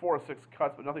 He's made 4 or 6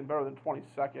 cuts, but nothing better than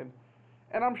 22nd.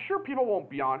 And I'm sure people won't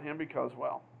be on him because,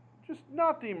 well, just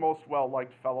not the most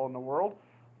well-liked fellow in the world.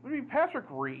 Maybe Patrick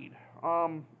Reed.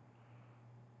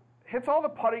 Hits all the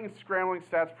putting and scrambling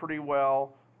stats pretty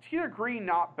well. Tee to green,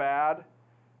 not bad.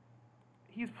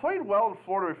 He's played well in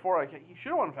Florida before. Like, he should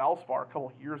have won Valspar a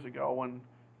couple years ago when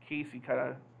Casey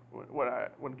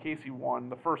when Casey won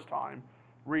the first time.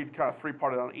 Reed kind of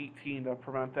 3-putted on 18 to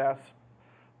prevent that.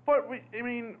 But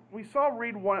we saw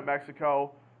Reed won at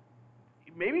Mexico.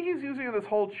 Maybe he's using this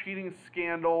whole cheating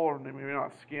scandal, or maybe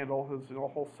not scandal, his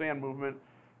whole sand movement,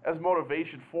 as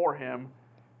motivation for him.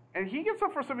 And he gets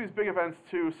up for some of these big events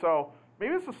too, so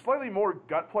maybe it's a slightly more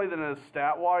gut play than it is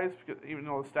stat-wise, because even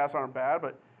though the stats aren't bad,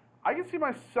 but I can see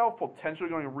myself potentially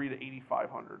going to Reed at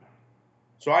 8,500.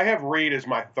 So I have Reed as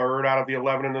my third out of the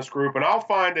 11 in this group, and I'll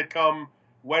find that come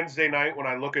Wednesday night when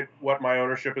I look at what my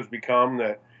ownership has become,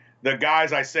 that the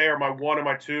guys I say are my 1 and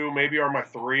my 2, maybe are my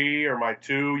 3 or my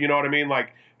 2, you know what I mean?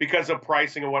 Like, because of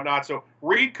pricing and whatnot. So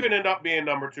Reed could end up being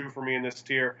number 2 for me in this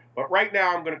tier. But right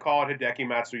now I'm going to call it Hideki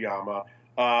Matsuyama.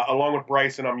 Along with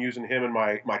Bryson, I'm using him in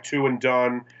my 2 and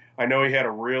done. I know he had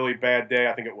a really bad day.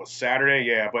 I think it was Saturday.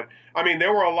 Yeah, but, I mean,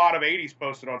 there were a lot of 80s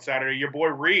posted on Saturday. Your boy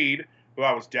Reed, who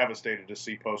I was devastated to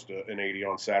see post an 80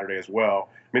 on Saturday as well.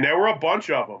 I mean, there were a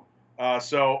bunch of them.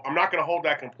 So I'm not going to hold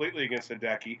that completely against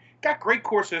Hideki. Got great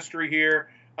course history here.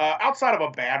 Outside of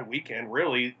a bad weekend,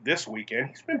 really, this weekend,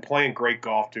 he's been playing great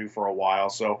golf, too, for a while.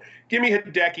 So give me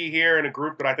Hideki here in a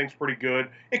group that I think is pretty good.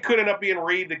 It could end up being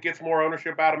Reed that gets more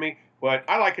ownership out of me, but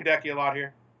I like Hideki a lot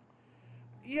here.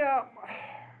 Yeah,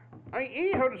 I mean,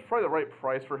 800 is probably the right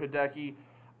price for Hideki.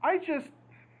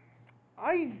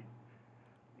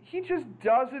 He just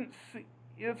doesn't see.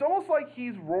 It's almost like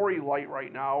he's Rory Light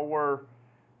right now, where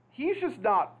he's just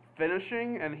not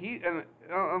finishing, and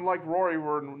unlike Rory,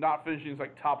 we're not finishing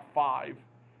like top 5.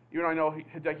 Even though I know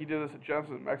Hideki did this at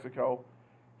Genesis in Mexico,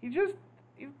 he's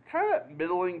kind of that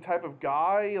middling type of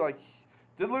guy. Like,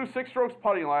 did lose 6 strokes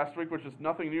putting last week, which is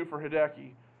nothing new for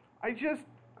Hideki. I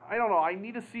don't know. I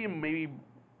need to see him maybe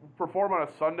perform on a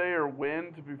Sunday or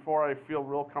win before I feel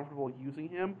real comfortable using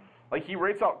him. Like, he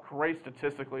rates out great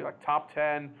statistically, like top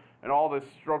 10 and all this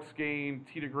strokes gained,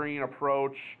 tee to green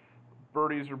approach.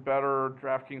 Birdies are better,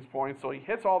 DraftKings points. So he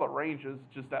hits all the ranges.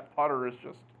 Just that putter is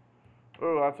just,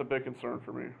 that's a big concern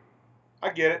for me. I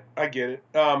get it.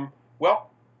 Well,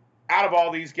 out of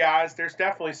all these guys, there's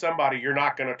definitely somebody you're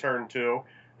not going to turn to.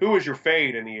 Who is your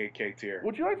fade in the 8K tier?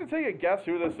 Would you like to take a guess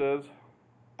who this is?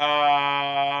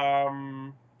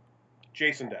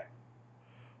 Jason Day.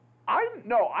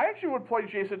 I actually would play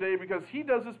Jason Day because he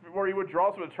does this where he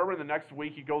withdraws from a tournament the next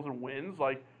week he goes and wins.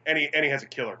 And he has a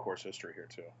killer course history here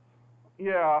too.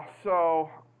 Yeah,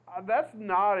 so that's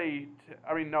not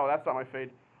no, that's not my fade.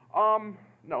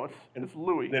 No, it's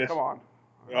Louis. Come on.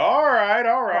 All right.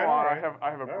 Come on, I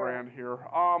have a brand here.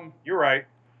 You're right.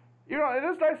 It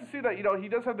is nice to see that he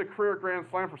does have the career Grand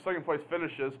Slam for second place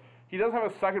finishes. He does have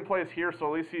a second place here, so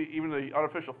at least even the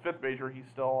unofficial 5th major, he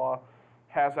still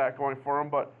has that going for him.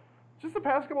 But just the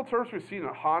past couple tournaments we've seen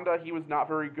at Honda, he was not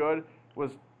very good.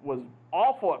 Was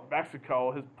awful at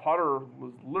Mexico. His putter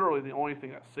was literally the only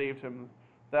thing that saved him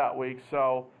that week.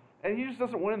 So, and he just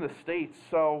doesn't win in the States.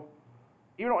 So,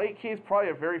 even though 8K is probably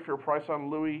a very fair price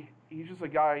on Louis, he's just a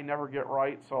guy I never get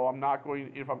right. So I'm not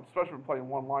going, if I'm especially playing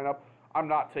one lineup, I'm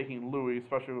not taking Louis,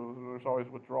 especially when there's always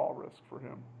withdrawal risk for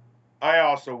him. I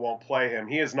also won't play him.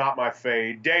 He is not my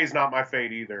fade. Day's not my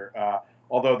fade either,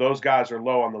 although those guys are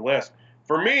low on the list.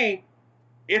 For me,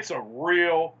 it's a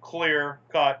real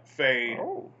clear-cut fade.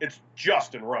 Oh. It's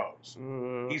Justin Rose.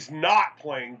 He's not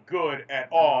playing good at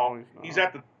all. No, he's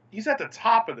at the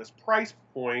top of this price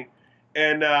point,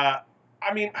 and I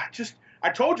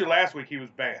told you last week he was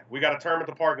banned. We got a term at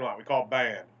the parking lot we call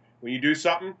banned. When you do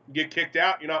something, you get kicked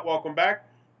out, you're not welcome back.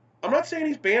 I'm not saying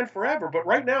he's banned forever, but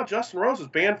right now Justin Rose is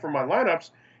banned from my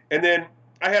lineups. And then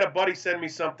I had a buddy send me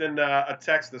something, a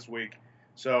text this week.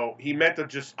 So he meant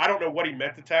to I don't know what he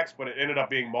meant to text, but it ended up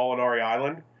being Molinari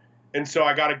Island. And so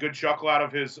I got a good chuckle out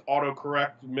of his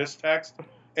autocorrect mistext.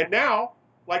 And now,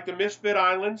 like the Misfit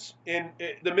Islands,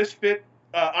 the Misfit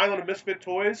Island of Misfit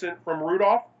Toys from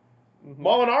Rudolph,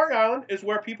 Molinari Island is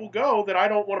where people go that I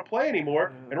don't want to play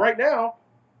anymore. And right now,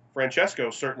 Francesco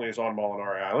certainly is on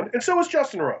Molinari Island, and so is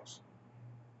Justin Rose.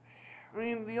 I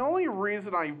mean, the only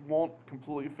reason I won't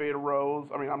completely fade Rose,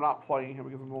 I mean, I'm not playing him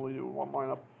because I'm only doing one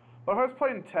lineup. But if I was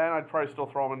playing 10, I'd probably still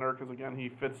throw him in there because, again, he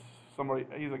fits somebody.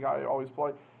 He's a guy I always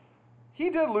play. He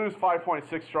did lose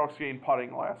 5.6 strokes gained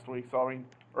putting last week, so, I mean,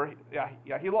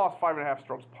 he lost 5.5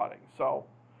 strokes putting. So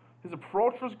his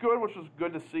approach was good, which was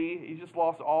good to see. He just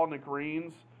lost all in the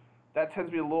greens. That tends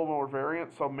to be a little more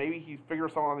variant, so maybe he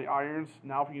figures something on the irons.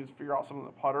 Now if he can just figure out something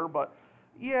on the putter. But,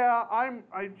 yeah,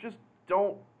 I just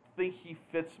don't think he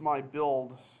fits my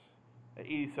build at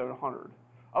 8,700.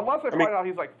 Unless I find out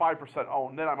he's like 5%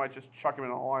 owned, then I might just chuck him in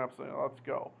the lineup and say, let's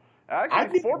go.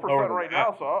 Actually, he's 4% right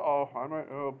now, so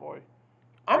oh boy.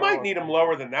 I might need him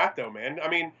lower than that, though, man. I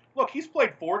mean, look, he's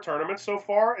played 4 tournaments so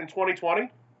far in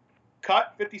 2020.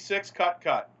 Cut, 56,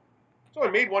 cut. So he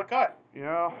made 1 cut.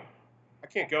 Yeah. I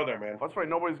can't go there, man. That's why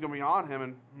nobody's going to be on him.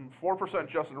 And 4%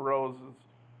 Justin Rose is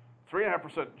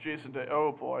 3.5% Jason Day.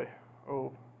 Oh, boy.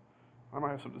 Oh, I might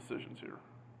have some decisions here.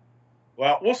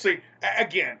 Well, we'll see.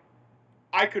 Again,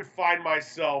 I could find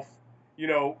myself,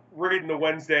 reading your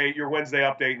Wednesday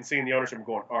update and seeing the ownership and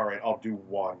going, all right, I'll do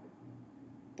 1.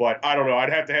 But I don't know.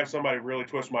 I'd have to have somebody really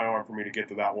twist my arm for me to get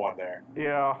to that 1 there.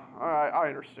 Yeah, I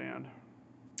understand.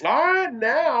 All right,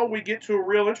 now we get to a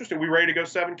real interesting. We ready to go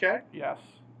 7K? Yes.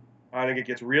 I think it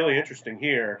gets really interesting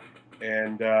here,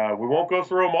 and we won't go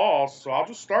through them all, so I'll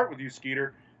just start with you,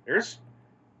 Skeeter. There's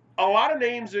a lot of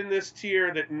names in this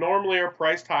tier that normally are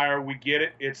priced higher. We get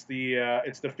it. It's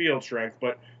the field strength,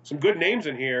 but some good names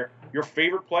in here. Your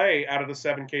favorite play out of the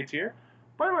 7K tier?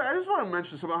 By the way, I just want to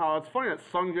mention something how it's funny that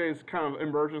Sungjae's kind of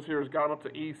emergence here has got him up to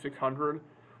 8,600,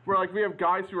 where like we have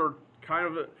guys who are kind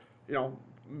of,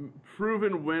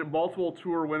 proven multiple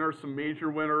tour winners, some major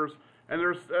winners, and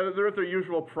they're at their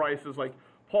usual prices, like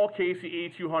Paul Casey,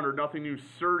 8,200, nothing new.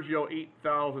 Sergio,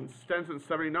 8,000. Stenson,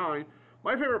 79.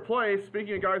 My favorite play,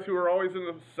 speaking of guys who are always in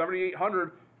the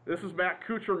 7,800, this is Matt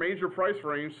Kuchar, major price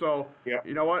range. So, yep.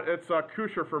 You know what? It's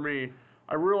Kuchar for me.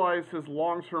 I realize his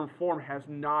long-term form has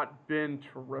not been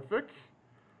terrific,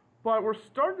 but I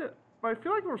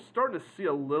feel like we're starting to see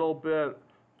a little bit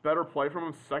better play from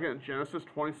him. Second at Genesis,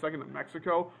 22nd at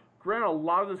Mexico. Granted, a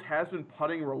lot of this has been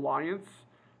putting reliance,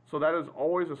 so that is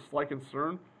always a slight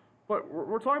concern. But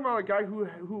we're talking about a guy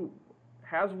who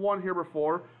has won here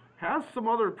before, has some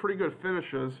other pretty good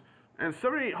finishes, and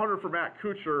 7,800 for Matt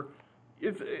Kuchar,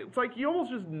 it's like you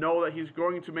almost just know that he's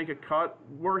going to make a cut.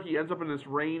 Where he ends up in this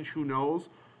range, who knows?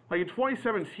 Like in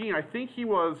 2017, I think he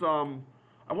was,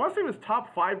 I want to say he was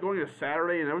top 5 going into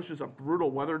Saturday, and that was just a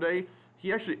brutal weather day.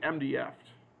 He actually MDF'd.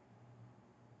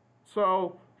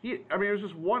 So, it was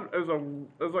just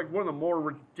it was like one of the more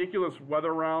ridiculous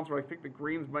weather rounds where I think the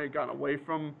greens might have gotten away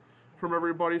from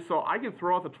everybody. So I can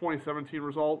throw out the 2017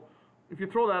 result. If you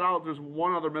throw that out, there's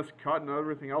one other missed cut and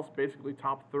everything else basically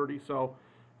top 30. So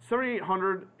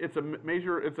 7,800, it's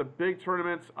a big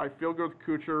tournament. I feel good with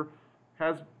Kuchar.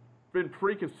 Has been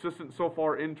pretty consistent so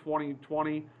far in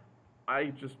 2020.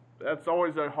 That's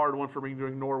always a hard one for me to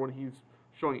ignore when he's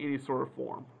showing any sort of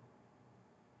form.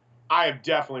 I have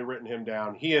definitely written him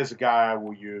down. He is a guy I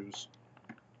will use.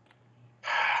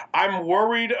 I'm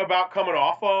worried about coming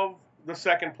off of the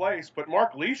second place, but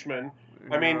Mark Leishman,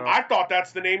 I thought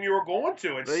that's the name you were going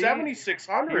to. At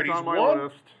 7,600, he's on my won.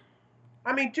 list.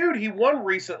 I mean, dude, he won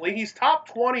recently. He's top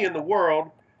 20 in the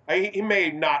world. He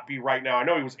may not be right now. I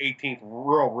know he was 18th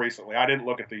real recently. I didn't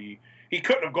look at he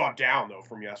couldn't have gone down, though,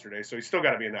 from yesterday, so he's still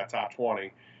got to be in that top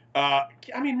 20.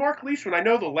 Mark Leishman, I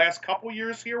know the last couple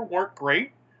years here weren't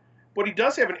great, but he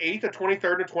does have an 8th, a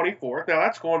 23rd, and a 24th. Now,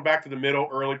 that's going back to the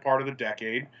early part of the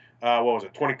decade. What was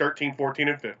it, 2013, 14,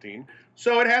 and 15.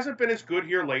 So it hasn't been as good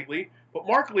here lately. But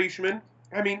Mark Leishman,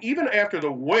 I mean, even after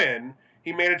the win,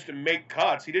 he managed to make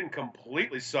cuts. He didn't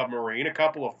completely submarine, a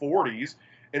couple of 40s.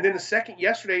 And then the second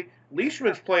yesterday,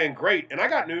 Leishman's playing great. And I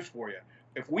got news for you.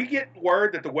 If we get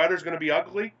word that the weather's going to be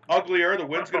uglier, the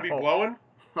wind's going to be blowing,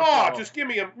 just give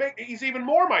me him. He's even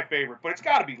more my favorite. But it's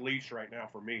got to be Leash right now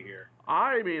for me here.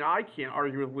 I mean, I can't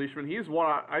argue with Leishman. He's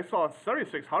one I saw at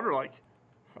 7,600. Like,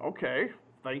 okay,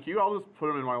 thank you. I'll just put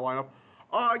him in my lineup.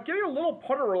 Getting a little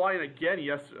putter reliant again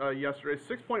yesterday.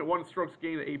 6.1 strokes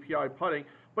gained at API putting,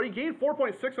 but he gained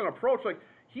 4.6 on approach. Like,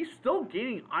 he's still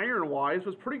gaining iron-wise.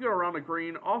 Was pretty good around the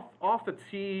green. Off the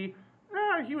tee,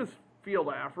 he was field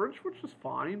average, which is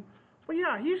fine. But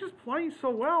yeah, he's just playing so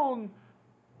well. And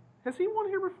has he won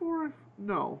here before?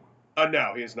 No.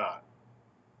 No, he has not.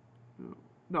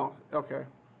 No. Okay.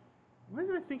 Why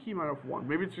did I think he might have won?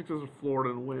 Maybe it's because of Florida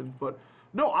and wind, but.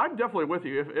 No, I'm definitely with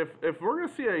you. If we're going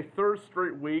to see a third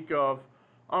straight week of,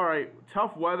 all right,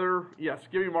 tough weather, yes,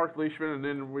 give me Mark Leishman, and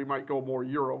then we might go more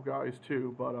Euro guys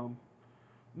too. But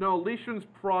no, Leishman's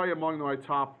probably among my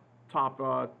top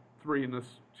 3 in this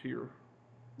tier.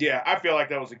 Yeah, I feel like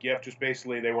that was a gift. Just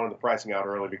basically they wanted the pricing out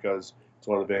early because it's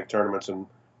one of the big tournaments, and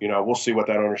we'll see what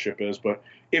that ownership is. But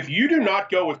if you do not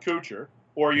go with Kuchar,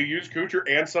 or you use Kuchar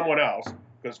and someone else,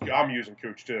 because I'm using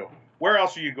Kuch too, where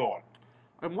else are you going?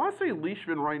 I want to say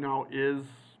Leishman right now is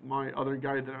my other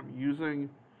guy that I'm using.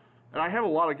 And I have a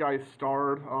lot of guys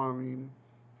starred. I mean,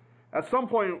 at some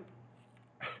point,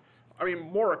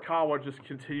 Morikawa just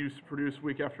continues to produce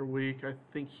week after week. I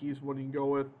think he's what you can go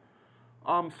with.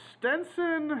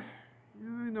 Stenson,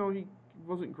 I know he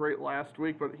wasn't great last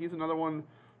week, but he's another one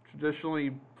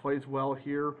traditionally plays well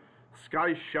here.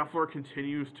 Scotty Scheffler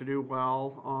continues to do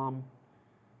well.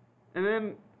 And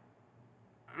then,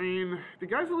 the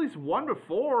guys at least won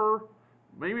before,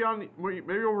 maybe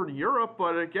over to Europe.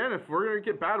 But again, if we're going to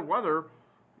get bad weather,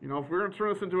 if we're going to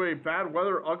turn this into a bad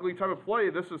weather, ugly type of play,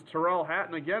 this is Tyrrell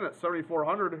Hatton again at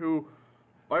 7,400, who,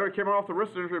 by the way, came off the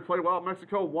wrist injury, played well at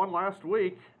Mexico, won last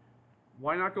week.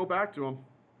 Why not go back to him?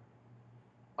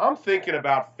 I'm thinking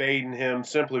about fading him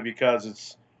simply because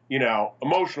it's,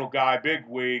 emotional guy, big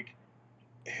week.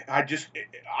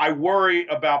 I worry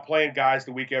about playing guys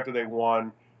the week after they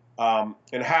won.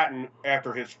 And Hatton,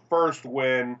 after his first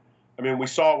win, we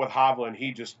saw it with Hovland.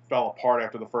 He just fell apart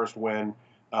after the first win.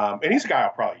 And he's a guy I'll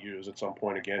probably use at some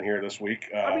point again here this week.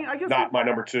 I guess not my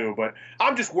number 2, but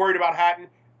I'm just worried about Hatton.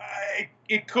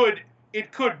 It could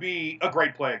be a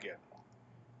great play again.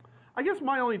 I guess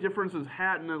my only difference is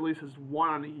Hatton at least has won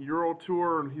on the Euro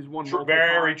Tour, and he's won multiple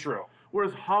Very times. True.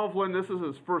 Whereas Hovland, this is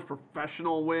his first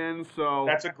professional win, so...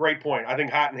 That's a great point. I think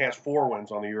Hatton has 4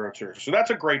 wins on the Euro Tour, so that's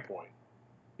a great point.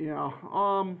 Yeah.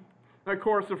 Of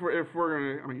course, if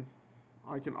we're gonna,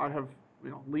 I have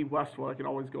Lee Westwood. I can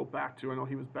always go back to. I know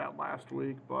he was bad last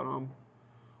week, but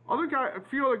a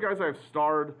few other guys I've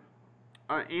starred.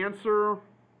 Answer.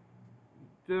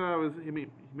 He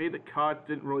made the cut.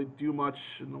 Didn't really do much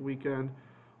in the weekend.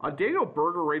 Daniel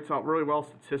Berger rates out really well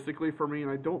statistically for me,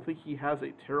 and I don't think he has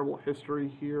a terrible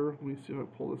history here. Let me see if I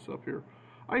pull this up here.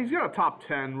 He's got a top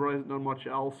 10. Really hasn't done much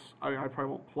else. I probably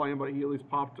won't play him, but he at least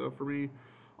popped for me.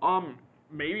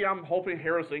 Maybe I'm hoping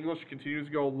Harris English continues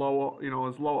to go low,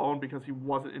 is low owned because he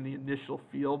wasn't in the initial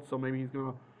field, so maybe he's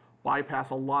going to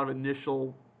bypass a lot of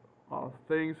initial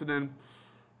things, and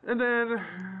then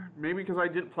maybe because I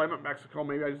didn't play him at Mexico,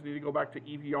 maybe I just need to go back to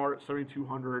EVR at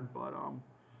 7,200. But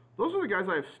those are the guys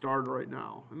I have started right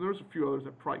now, and there's a few others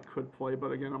that probably could play,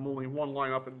 but again, I'm only one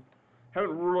lineup and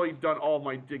haven't really done all of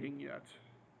my digging yet.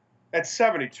 At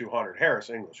 7,200, Harris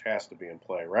English has to be in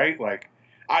play, right?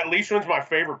 Leishman's my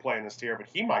favorite play in this tier, but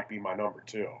he might be my number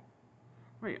 2.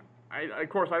 Wait, I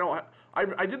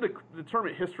did the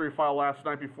tournament history file last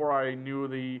night before I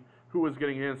knew who was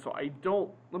getting in, so I don't.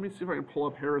 Let me see if I can pull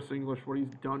up Harris English, what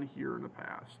he's done here in the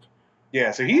past.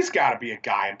 Yeah, so he's got to be a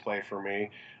guy in play for me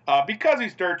because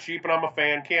he's dirt cheap, and I'm a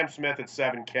fan. Cam Smith at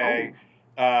 7K,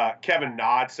 Kevin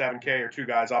Nod 7K are 2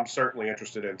 guys I'm certainly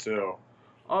interested in too.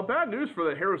 Bad news for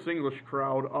the Harris English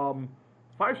crowd.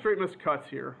 5 straight missed cuts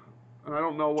here. And I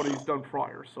don't know what he's done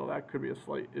prior, so that could be a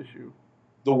slight issue.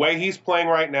 The way he's playing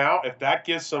right now, if that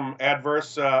gives some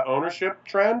adverse ownership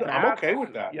trend, I'm okay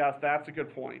with that. Yes, that's a good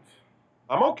point.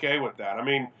 I'm okay with that.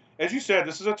 As you said,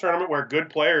 this is a tournament where good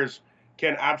players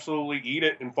can absolutely eat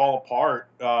it and fall apart.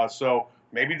 So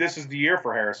maybe this is the year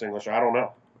for Harris English. I don't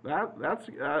know. That's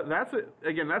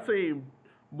a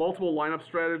multiple lineup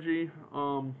strategy.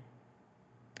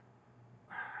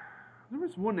 There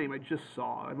was one name I just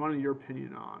saw I wanted your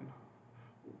opinion on.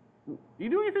 You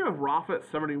do anything with Rafa at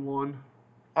 71?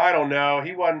 I don't know.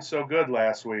 He wasn't so good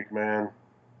last week, man.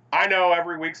 I know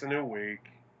every week's a new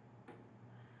week.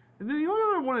 And then the only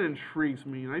other one that intrigues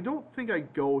me, and I don't think I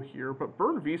go here, but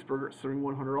Bernd Wiesberger at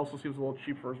 7,100 also seems a little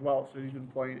cheaper as well, so he's been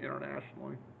playing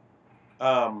internationally.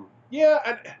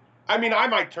 Yeah, I mean, I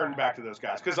might turn back to those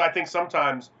guys because I think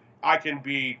sometimes I can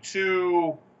be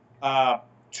too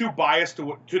biased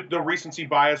to the recency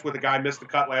bias with a guy missed the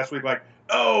cut last week. Like,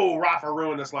 oh, Rafa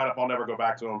ruined this lineup. I'll never go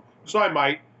back to him. So I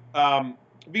might.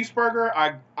 Wiesberger,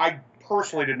 I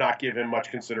personally did not give him much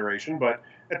consideration, but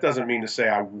that doesn't mean to say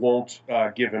I won't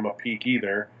give him a peek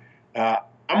either.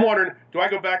 I'm wondering, do I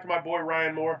go back to my boy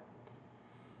Ryan Moore?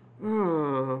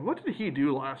 What did he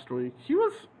do last week?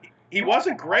 He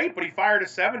wasn't great, but he fired a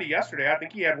 70 yesterday. I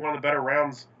think he had one of the better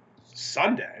rounds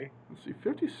Sunday. Let's see,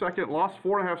 52nd, lost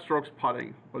 4.5 strokes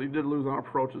putting, but he did lose on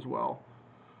approach as well.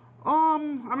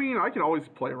 I mean, I can always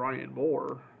play Ryan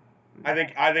Moore. I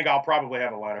think I'll probably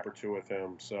have a lineup or two with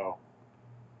him. So,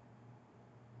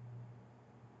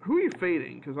 who are you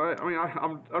fading? Because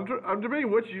I'm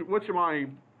debating which of my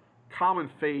common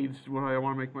fades when I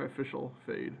want to make my official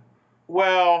fade.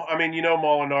 Well, I mean,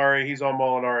 Molinari. He's on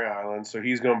Molinari Island, so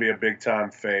he's going to be a big-time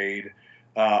fade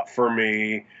for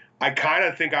me. I kind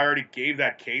of think I already gave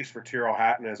that case for Tyrrell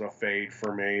Hatton as a fade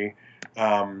for me.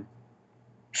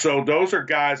 So those are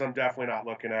guys I'm definitely not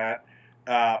looking at.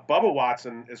 Bubba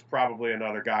Watson is probably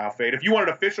another guy I'll fade. If you want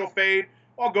an official fade,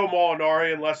 I'll go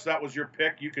Molinari. Unless that was your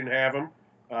pick, you can have him.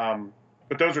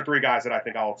 But those are three guys that I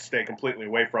think I'll stay completely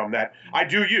away from that I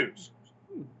do use.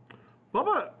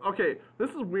 Bubba, okay, this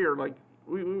is weird. Like,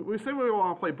 we say we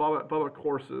want to play Bubba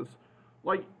courses.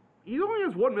 Like, he only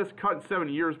has one missed cut in 7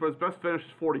 years, but his best finish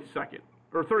is 42nd.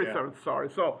 Or 37th, sorry.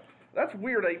 So, that's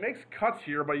weird. He makes cuts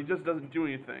here, but he just doesn't do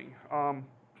anything.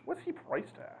 What's he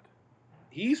priced at?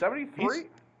 He's 73?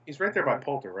 He's right there by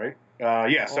Poulter, right?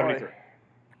 Yeah, 73.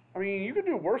 I mean, you could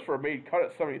do worse for a made cut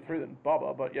at 73 than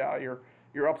Bubba, but yeah,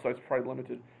 your upside's probably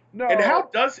limited. No. And how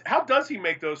does he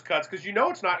make those cuts? Because he's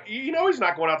not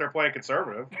going out there playing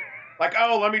conservative. Like,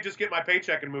 oh, let me just get my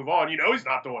paycheck and move on. He's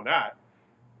not doing that.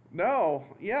 No.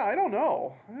 Yeah, I don't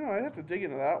know. I'd have to dig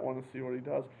into that one and see what he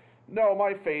does. No,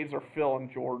 my fades are Phil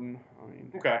and Jordan. I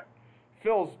mean, okay.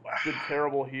 Phil's been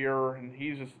terrible here, and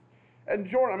and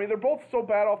Jordan, I mean, they're both so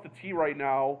bad off the tee right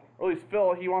now. Or at least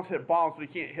Phil, he wants to hit bombs, but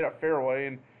he can't hit a fairway.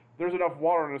 And there's enough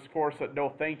water in this course that no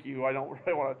thank you. I don't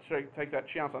really want to take that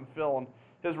chance on Phil. And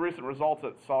his recent results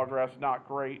at Sawgrass, not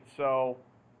great. So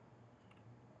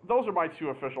those are my two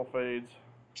official fades.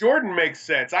 Jordan makes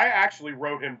sense. I actually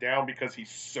wrote him down because he's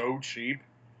so cheap.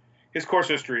 His course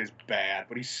history is bad,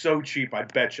 but he's so cheap, I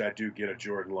bet you I do get a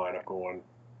Jordan lineup going.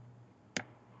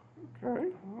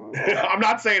 Okay. I'm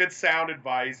not saying it's sound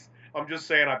advice. I'm just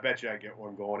saying I bet you I get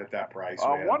one going at that price,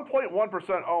 man.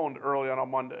 1.1% owned early on a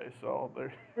Monday, so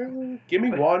give me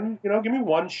one. Give me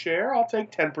one share. I'll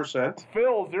take 10%.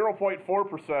 Phil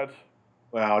 0.4%.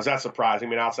 Well, is that surprising?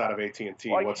 I mean, outside of AT&T,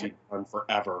 what's he done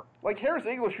forever? Like Harris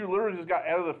English, who literally just got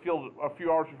out of the field a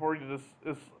few hours before he did this,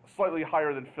 is slightly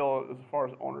higher than Phil as far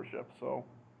as ownership. So,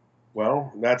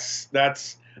 well, that's.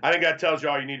 I think that tells you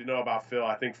all you need to know about Phil.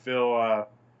 I think Phil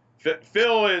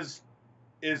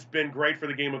is been great for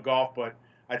the game of golf, but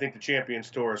I think the Champions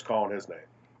Tour is calling his name.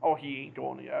 Oh, he ain't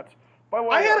going yet. By the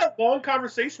way, I had a long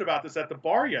conversation about this at the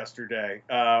bar yesterday,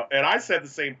 and I said the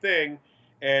same thing.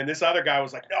 And this other guy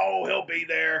was like, no, he'll be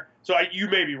there. So you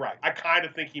may be right. I kind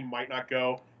of think he might not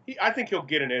go. I think he'll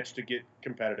get an itch to get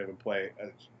competitive and play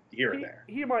here and there.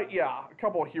 He might, yeah, a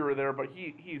couple here or there, but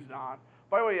he's not.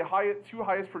 By the way, two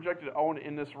highest projected owned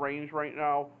in this range right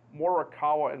now,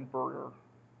 Morikawa and Berger.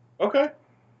 Okay.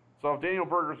 So if Daniel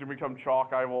Berger's going to become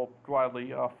chalk, I will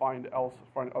gladly find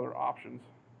other options.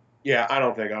 Yeah, I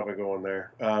don't think I'll be going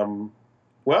there.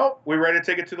 Well, we ready to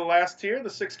take it to the last tier, the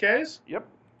 6Ks? Yep.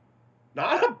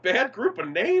 Not a bad group of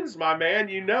names, my man.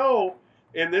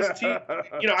 In this team,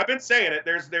 I've been saying it.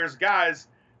 There's guys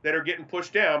that are getting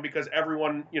pushed down because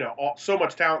everyone, so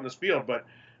much talent in this field. But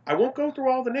I won't go through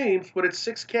all the names, but it's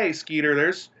 6K, Skeeter.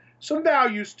 There's some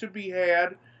values to be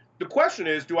had. The question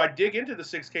is, do I dig into the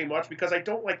 6K much because I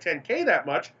don't like 10K that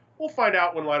much? We'll find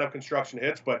out when lineup construction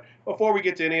hits. But before we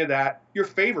get to any of that, your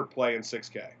favorite play in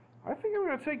 6K? I think I'm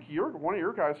going to take one of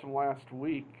your guys from last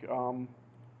week.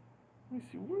 Let me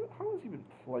see. How has he been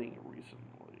playing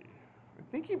recently? I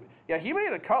think he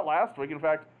made a cut last week. In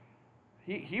fact,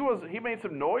 he made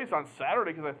some noise on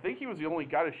Saturday because I think he was the only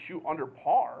guy to shoot under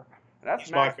par. And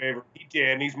that's my favorite. He did,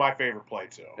 and he's my favorite play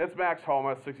too. It's Max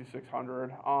Homa at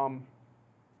 6,600.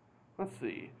 Let's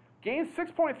see. Gained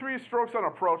 6.3 strokes on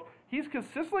approach. He's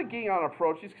consistently gaining on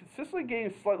approach. He's consistently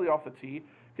gaining slightly off the tee.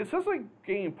 Consistently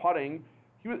gaining putting.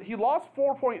 He lost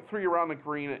 4.3 around the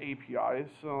green at API,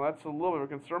 so that's a little bit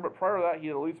of a concern. But prior to that, he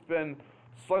had at least been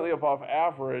slightly above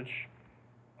average.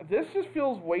 this just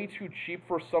feels way too cheap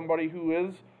for somebody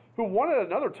who won at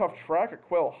another tough track at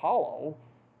Quail Hollow.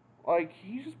 Like,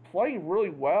 he's just playing really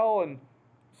well, and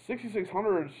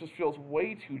 6,600 just feels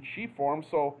way too cheap for him.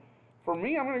 So, for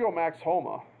me, I'm going to go Max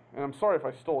Homa. And I'm sorry if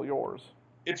I stole yours.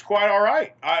 It's quite all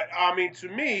right. I mean, to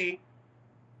me,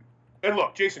 and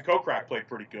look, Jason Kokrak played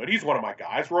pretty good. He's one of my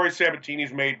guys. Rory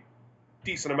Sabatini's made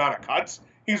decent amount of cuts.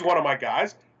 He's one of my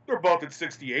guys. They're both at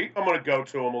 68. I'm going to go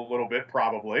to him a little bit,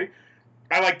 probably.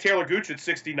 I like Taylor Gooch at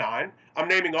 69. I'm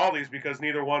naming all these because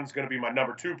neither one's going to be my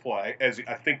number 2 play, as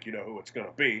I think you know who it's going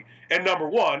to be. And number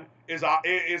 1 is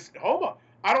Homa.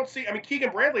 I don't see – I mean,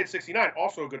 Keegan Bradley at 69,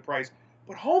 also a good price.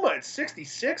 But Homa at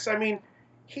 66, I mean,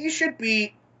 he should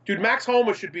be – dude, Max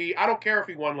Homa should be – I don't care if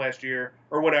he won last year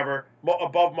or whatever,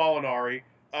 above Molinari.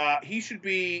 He should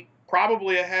be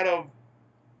probably ahead of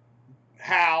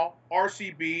Hal,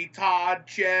 RCB, Todd,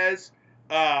 Ches,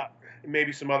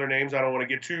 maybe some other names. I don't want to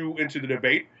get too into the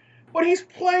debate. But he's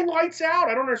playing lights out.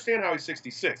 I don't understand how he's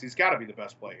 66. He's got to be the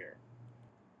best play here.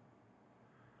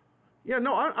 Yeah,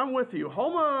 no, I'm with you.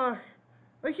 Homa,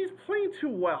 like, he's playing too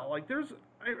well. Like,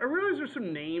 I realize there's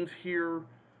some names here,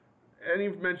 and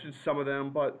you've mentioned some of them,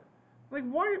 but, like,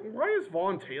 why is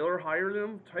Vaughn Taylor higher than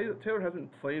him? Taylor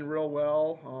hasn't been playing real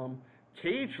well.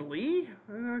 Cage Lee,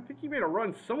 I think he made a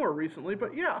run somewhere recently,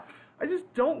 but yeah, I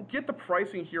just don't get the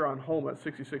pricing here on Homa at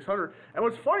 6,600. And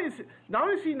what's funny is, not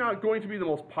only is he not going to be the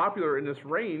most popular in this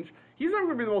range, he's not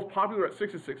going to be the most popular at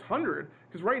 6,600,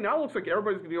 because right now it looks like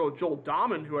everybody's going to go with Joel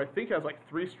Dahman, who I think has like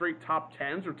 3 straight top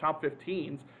 10s or top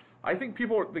 15s. I think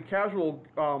the casual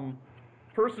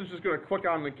person's just going to click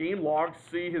on the game log,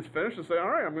 see his finish, and say, all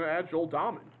right, I'm going to add Joel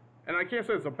Dahman. And I can't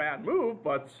say it's a bad move,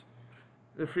 but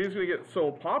if he's going to get so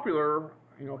popular,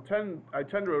 I tend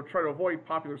to try to avoid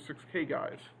popular 6K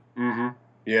guys. Mm-hmm.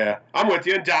 Yeah, I'm with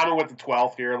you. And Dahman with the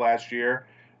 12th here last year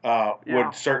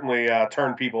would certainly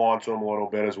turn people onto him a little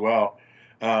bit as well.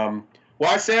 Well,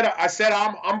 I said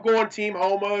I'm going Team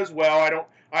Homa as well.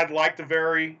 I'd like to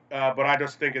vary, but I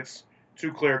just think it's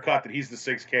too clear cut that he's the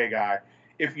 6K guy.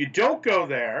 If you don't go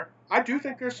there, I do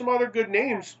think there's some other good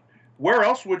names. Where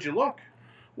else would you look?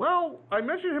 Well, I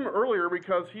mentioned him earlier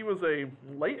because he was a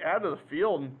late add to the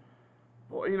field. And,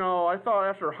 well, I thought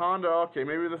after Honda, okay,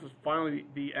 maybe this is finally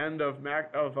the end of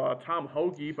Tom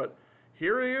Hoagie, but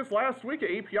here he is last week at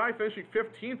API, finishing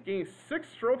 15th, gaining 6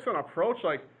 strokes on approach.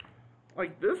 Like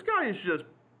this guy is just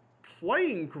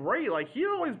playing great. Like, he's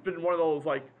always been one of those,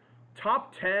 like,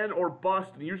 top 10 or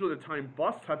bust, and usually the time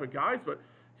bust type of guys, but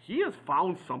he has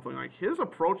found something. Like, his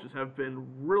approaches have been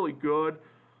really good.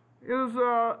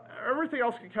 Everything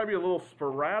else can kind of be a little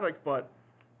sporadic, but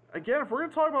again, if we're going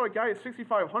to talk about a guy at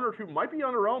 6,500 who might be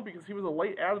on their own because he was a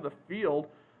late out of the field,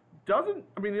 the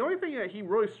only thing that he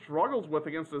really struggles with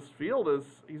against this field is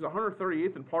he's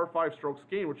 138th in par 5 strokes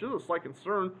gained, which is a slight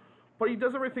concern, but he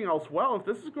does everything else well. If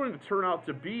this is going to turn out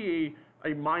to be a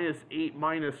 -8,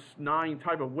 -9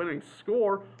 type of winning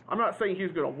score, I'm not saying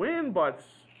he's going to win, but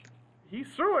he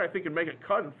certainly, I think, can make a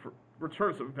cut and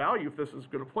return some value if this is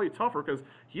going to play tougher, because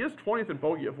he is 20th in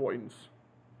bogey avoidance.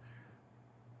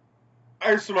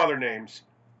 There's some other names.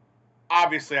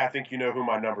 Obviously, I think you know who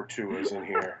my number 2 is in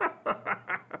here.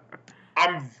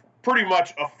 I'm pretty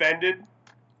much offended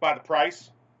by the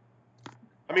price.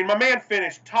 I mean, my man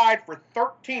finished tied for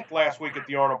 13th last week at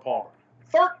the Arnold Palmer.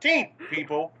 13th,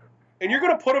 people. And you're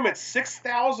going to put him at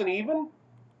 6,000 even?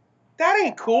 That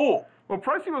ain't cool. Well,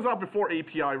 pricing was out before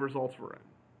API results were in.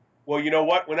 Well, you know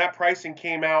what? When that pricing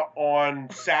came out on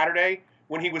Saturday,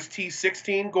 when he was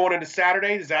T16 going into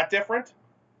Saturday, is that different?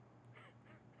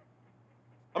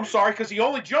 I'm sorry, because he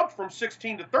only jumped from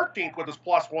 16th to 13th with his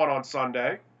 +1 on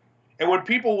Sunday. And when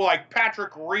people like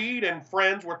Patrick Reed and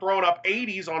friends were throwing up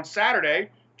 80s on Saturday,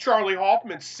 Charlie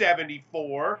Hoffman,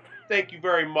 74. Thank you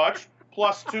very much.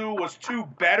 +2 was 2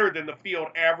 better than the field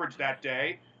average that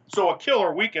day. So a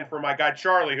killer weekend for my guy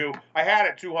Charlie, who I had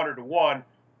at 200 to 1.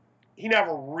 He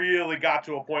never really got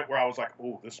to a point where I was like,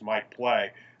 oh, this might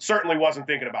play. Certainly wasn't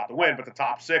thinking about the win, but the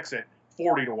top 6 at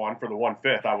 40 to 1 for the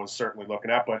 1/5 I was certainly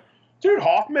looking at. But, dude,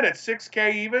 Hoffman at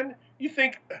 6K even, you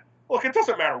think, look, it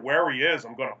doesn't matter where he is.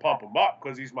 I'm going to pump him up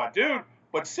because he's my dude.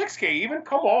 But 6K even,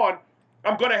 come on.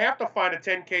 I'm going to have to find a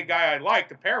 10K guy I like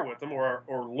to pair with him or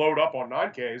load up on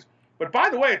 9Ks. But, by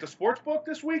the way, at the sportsbook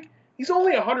this week, he's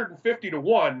only 150 to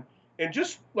 1. And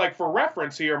just like for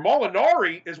reference here,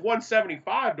 Molinari is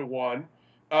 175 to 1.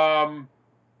 I'm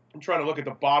trying to look at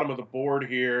the bottom of the board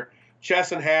here.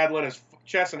 Chesson Hadley is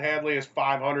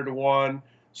 500 to 1.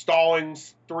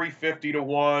 Stallings 350 to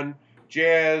 1.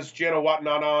 Jazz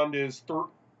Janawatnanand is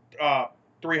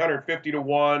 350 to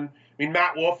 1. mean,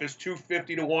 Matt Wolff is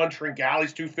 250 to 1.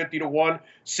 Tringale's 250 to 1.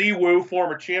 Siwoo,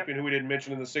 former champion, who we didn't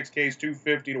mention in the 6K, is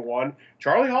 250 to 1.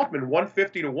 Charlie Hoffman,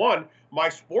 150 to 1. My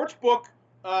sportsbook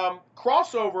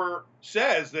crossover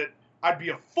says that I'd be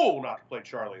a fool not to play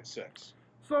Charlie at 6.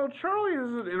 So Charlie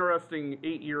is an interesting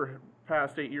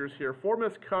past 8 years here. 4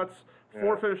 missed cuts,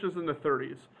 4 finishes in the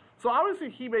 30s. So obviously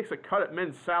he makes a cut at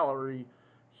men's salary.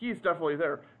 He's definitely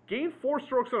there. Gained 4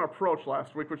 strokes on approach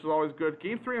last week, which is always good.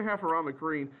 Gained 3.5 around the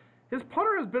green. His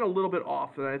putter has been a little bit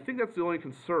off, and I think that's the only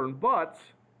concern. But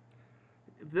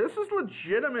this is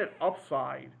legitimate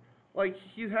upside. Like,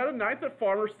 he's had a 9th at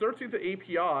Farmers, 13th at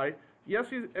API. Yes,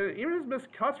 even his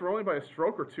missed cuts were only by a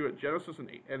stroke or 2 at Genesis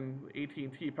and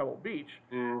AT&T Pebble Beach.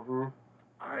 Mm-hmm.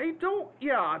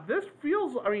 This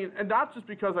feels, and not just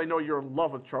because I know you're in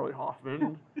love with Charlie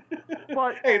Hoffman,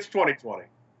 but... Hey, it's 2020.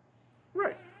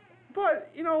 Right.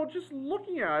 But, just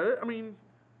looking at it,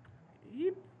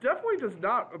 he definitely does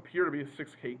not appear to be a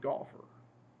 6K golfer.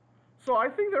 So I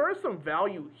think there is some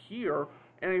value here.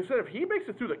 And he said if he makes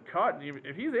it through the cut, and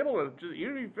if he's able to,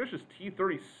 even if he finishes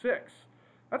T36,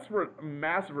 that's a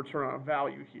massive return on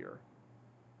value here.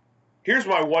 Here's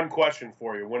my one question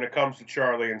for you when it comes to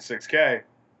Charlie and 6K.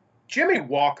 Jimmy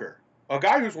Walker, a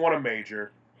guy who's won a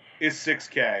major, is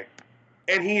 6K,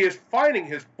 and he is finding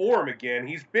his form again.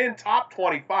 He's been top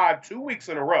 25 2 weeks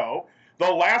in a row,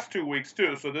 the last 2 weeks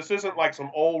too, so this isn't like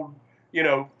some old,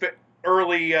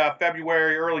 early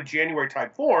February, early January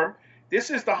type form. This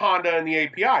is the Honda and the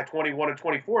API, 21 and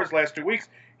 24 his last 2 weeks.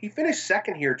 He finished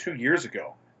second here 2 years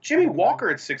ago. Jimmy Walker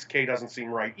at 6K doesn't seem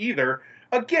right either.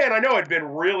 Again, I know it'd been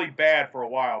really bad for a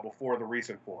while before the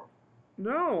recent form.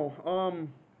 No,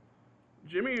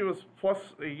 Jimmy he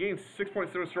gained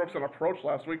 6.7 strokes on approach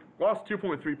last week. Lost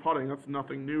 2.3 putting. That's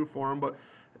nothing new for him, but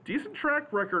decent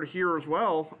track record here as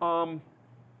well.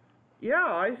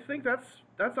 I think that's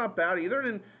not bad either.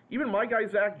 And even my guy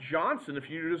Zach Johnson,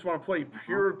 if you just want to play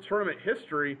pure tournament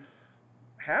history,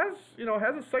 has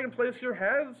a second place here.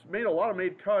 Has made a lot of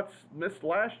made cuts. Missed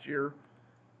last year.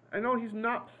 I know he's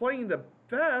not playing the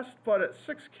best, but at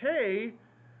 6K,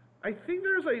 I think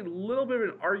there's a little bit of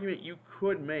an argument you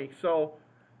could make. So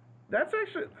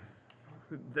there's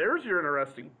your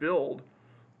interesting build.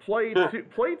 Play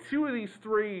two of these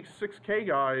 3 6K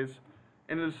guys,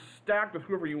 and is stacked with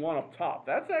whoever you want up top.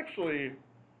 That's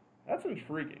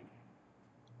intriguing.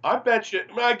 I bet you,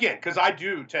 again, because I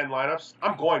do 10 lineups,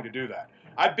 I'm going to do that.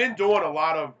 I've been doing a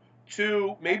lot of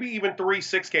 2, maybe even 3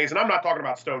 6Ks, and I'm not talking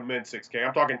about Stone Min 6K.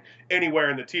 I'm talking anywhere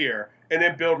in the tier, and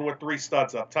then building with 3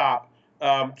 studs up top.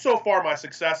 So far, my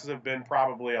successes have been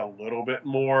probably a little bit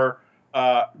more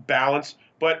balanced.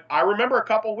 But I remember a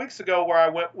couple weeks ago where I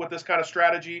went with this kind of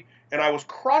strategy, and I was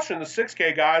crushing the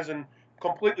 6K guys and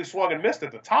completely swung and missed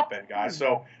at the top end guys.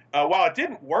 So while it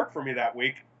didn't work for me that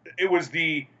week, it was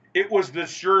the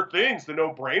sure things, the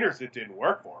no-brainers that didn't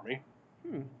work for me.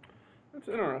 That's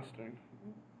interesting.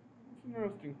 That's an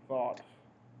interesting thought.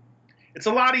 It's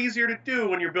a lot easier to do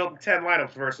when you're building 10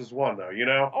 lineups versus 1, though,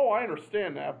 Oh, I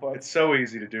understand that, but... It's so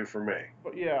easy to do for me.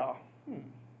 But, yeah.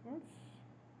 That's...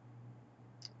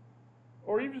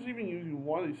 Or even using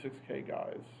one of these 6K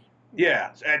guys.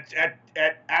 Yeah,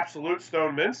 at absolute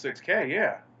Stone Min 6K,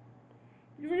 yeah.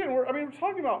 Because, again, we're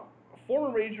talking about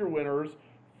former major winners,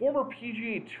 former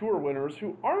PGA Tour winners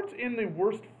who aren't in the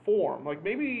worst form. Like,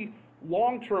 maybe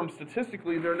long-term,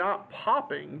 statistically, they're not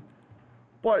popping,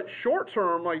 but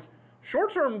short-term,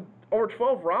 over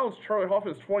 12 rounds, Charlie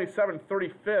Hoffman is 27,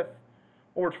 35th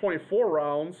over 24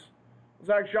 rounds.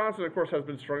 Zach Johnson, of course, has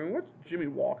been struggling. What's Jimmy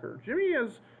Walker? Jimmy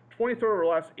is 23rd over the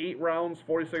last 8 rounds,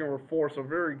 42nd over 4, so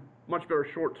very much better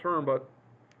short-term. But,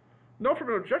 no, from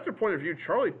an objective point of view,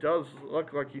 Charlie does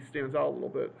look like he stands out a little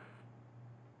bit.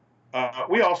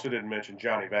 We also didn't mention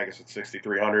Johnny Vegas at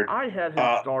 6,300. I had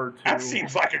him starred, too. That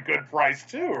seems like a good price,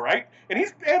 too, right? And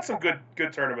he's had some good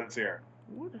tournaments here.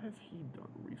 What has he done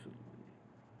recently?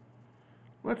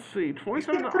 Let's see.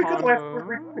 27 pretty good last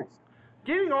 3 points.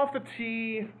 Getting off the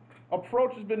tee,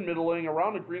 approach has been middling,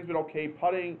 around the green's been okay,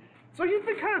 putting. So he's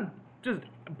been kind of just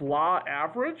blah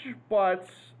average, but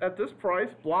at this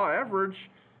price, blah average,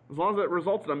 as long as it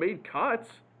results in a made cut.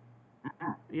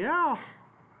 Yeah,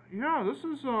 this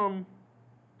is,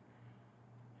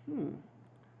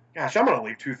 Gosh, I'm going to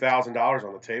leave $2,000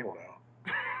 on the table now.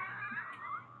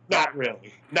 Not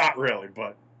really,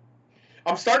 but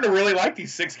I'm starting to really like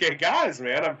these 6K guys,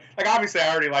 man. Obviously I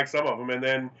already like some of them, and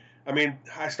then,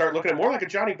 I start looking at more like a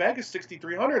Johnny Vegas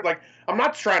 6,300. Like, I'm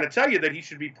not trying to tell you that he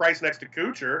should be priced next to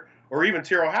Kuchar or even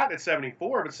Tyrrell Hatton at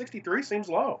 74, but 63 seems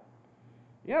low.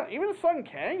 Yeah, even Sung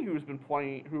Kang, who's been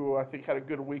playing, who I think had a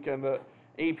good weekend at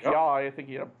API. Yep. I think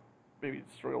he had maybe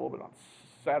struggled a little bit on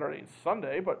Saturday and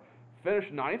Sunday, but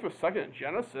finished ninth with second in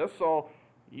Genesis, so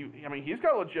he's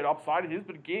got legit upside. He's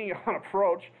been gaining on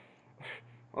approach.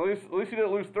 At least he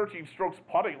didn't lose 13 strokes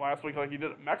putting last week like he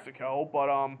did at Mexico, but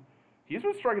he's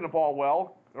been striking the ball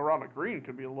well around the green.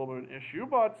 Could be a little bit of an issue,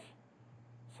 but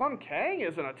Sun Kang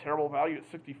isn't a terrible value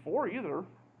at 64 either.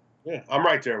 Yeah, I'm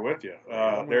right there with you.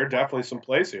 There are definitely some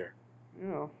plays here.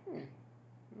 Yeah.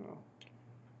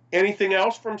 Anything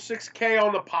else from 6K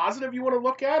on the positive you want to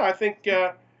look at? I think,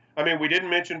 we didn't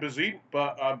mention Bazid,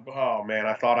 but, oh, man,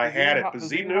 I thought I had it.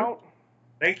 Bazid.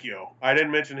 Thank you. I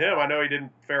didn't mention him. I know he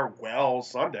didn't fare well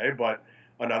Sunday, but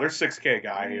another 6K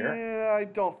guy here. Yeah, I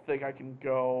don't think I can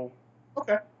go.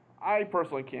 Okay. I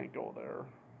personally can't go there.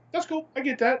 That's cool. I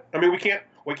get that. I mean, we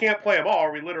can't play them all,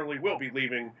 or we literally will be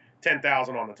leaving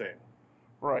 10,000 on the table.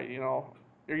 Right.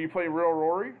 Are you playing Real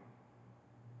Rory?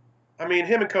 I mean,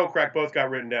 him and Kokrak both got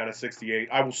written down at 68.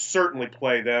 I will certainly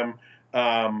play them.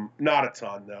 Not a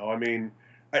ton, though. I mean,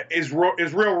 is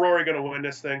Real Rory going to win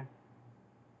this thing?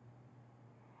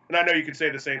 And I know you could say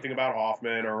the same thing about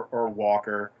Hoffman or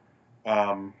Walker.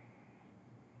 I'm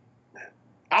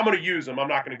going to use him. I'm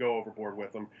not going to go overboard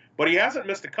with him. But he hasn't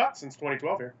missed a cut since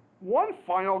 2012 here. One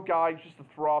final guy just to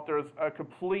throw out there is a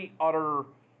complete, utter...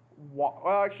 Well,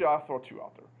 actually, I'll throw two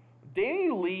out there. Danny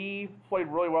Lee played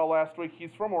really well last week. He's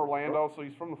from Orlando, so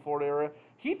he's from the Florida area.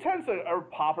 He tends to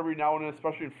pop every now and then,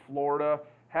 especially in Florida.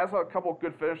 Has a couple of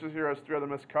good finishes here, has 3 other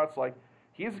missed cuts. Like,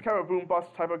 he's kind of a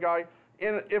boom-bust type of guy.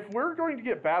 And if we're going to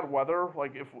get bad weather,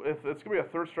 like if it's going to be a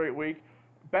third straight week,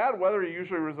 bad weather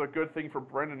usually was a good thing for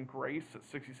Brendan Grace at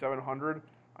 6,700.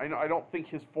 I don't think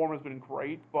his form has been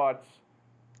great, but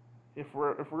if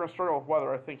we're going to struggle with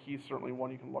weather, I think he's certainly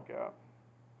one you can look at.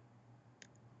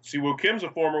 Siwoo Kim's a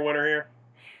former winner here.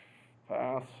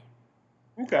 Pass.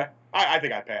 Okay. I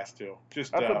think I pass too. That's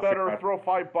a better throw $5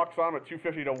 on him at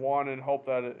 250 to 1 and hope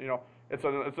that it's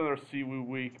another Siwoo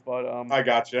week. But I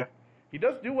gotcha. He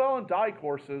does do well in die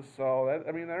courses, so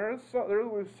there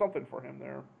is something for him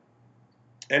there.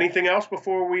 Anything else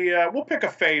before we'll pick a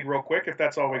fade real quick if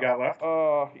that's all we got left.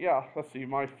 Yeah. Let's see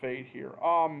my fade here.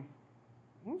 When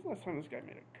was the last time this guy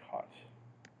made a cut?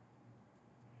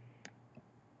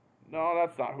 No,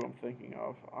 that's not who I'm thinking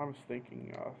of. I was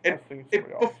thinking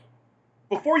somebody else.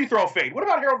 Before you throw a fade, what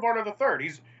about Harold Varner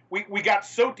III? We got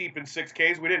so deep in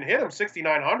 6Ks we didn't hit him.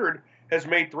 6,900 has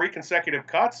made 3 consecutive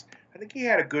cuts. I think he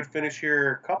had a good finish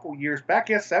here a couple years back.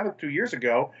 Yes, 7th 2 years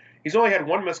ago. He's only had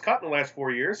 1 missed cut in the last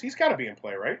 4 years. He's got to be in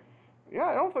play, right? Yeah,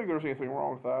 I don't think there's anything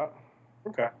wrong with that.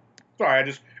 Okay.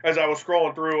 Sorry, as I was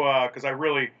scrolling through, because I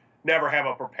really never have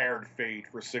a prepared fade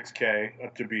for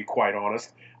 6K, to be quite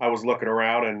honest. I was looking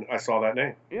around and I saw that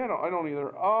name. Yeah, no, I don't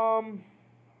either.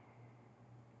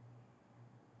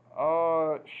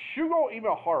 Shugo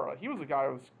Imahara. He was the guy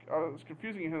I was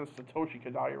confusing him with Satoshi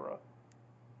Kodaira.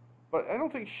 But I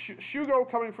don't think Shugo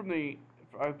coming from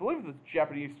I believe the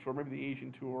Japanese tour, maybe the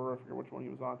Asian tour, I forget which one he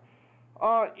was on.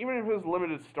 Even if his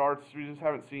limited starts, we just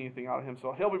haven't seen anything out of him,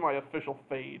 so he'll be my official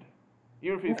fade,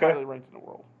 even if he's highly ranked in the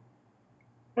world.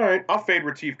 All right, I'll fade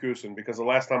Retief Goosen because the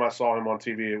last time I saw him on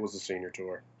TV, it was the senior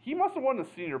tour. He must have won the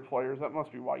senior players. That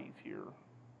must be why he's here.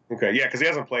 Okay, yeah, because he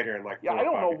hasn't played here in 4 or 5 years. I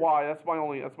don't know why. That's my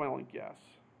only guess.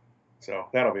 So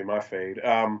that'll be my fade.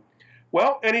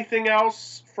 Well, anything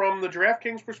else from the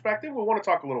DraftKings perspective? We want to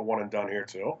talk a little one and done here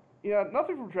too. Yeah,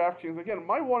 nothing from DraftKings. Again,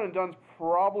 my one and done's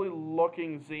probably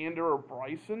looking Xander or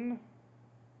Bryson.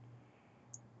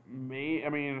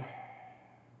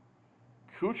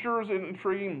 Kuchar's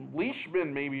intriguing.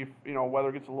 Leishman, maybe, if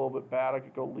weather gets a little bit bad, I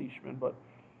could go Leishman, but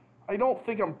I don't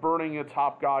think I'm burning a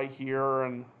top guy here,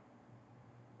 and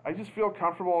I just feel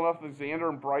comfortable enough with Xander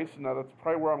and Bryson that that's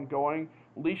probably where I'm going.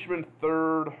 Leishman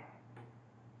 3rd,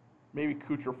 maybe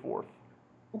Kuchar 4th.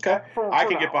 Okay, I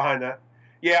can get behind that.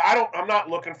 Yeah, I'm not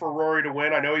looking for Rory to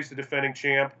win. I know he's the defending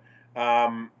champ,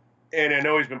 and I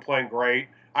know he's been playing great.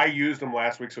 I used him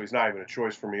last week, so he's not even a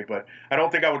choice for me, but I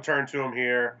don't think I would turn to him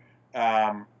here.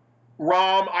 Rahm,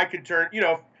 I could turn,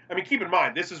 keep in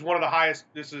mind, this is one of the highest,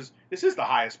 this is the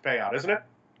highest payout, isn't it?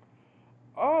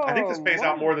 I think this pays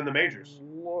out more than the majors.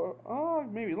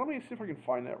 Maybe. Let me see if I can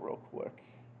find that real quick.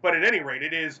 But at any rate,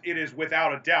 it is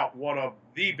without a doubt one of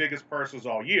the biggest purses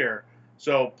all year.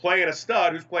 So playing a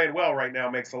stud who's playing well right now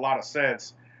makes a lot of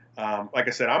sense. Like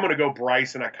I said, I'm going to go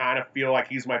Bryson. I kind of feel like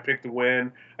he's my pick to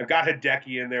win. I've got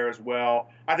Hideki in there as well.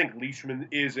 I think Leishman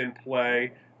is in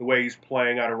play. The way he's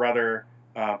playing, I'd rather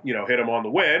hit him on the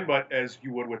win, but as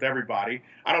you would with everybody.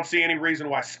 I don't see any reason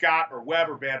why Scott or Webb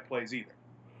are bad plays either.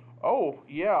 Oh,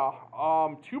 yeah.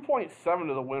 2.7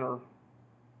 to the winner.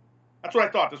 That's what I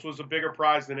thought. This was a bigger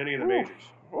prize than any of the majors.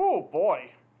 Oh,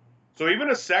 boy. So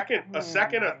even a second, a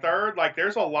third, like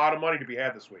there's a lot of money to be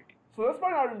had this week. So this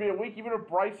might not even be a week, even if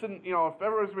Bryson, if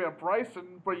everyone's going to be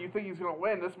Bryson, but you think he's going to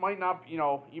win, this might not,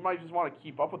 you might just want to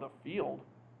keep up with the field.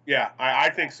 Yeah, I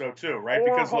think so too, right? Or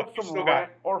Because hope look, you still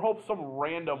got. or hope some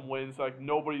random wins, like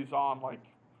nobody's on, like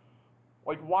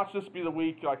watch this be the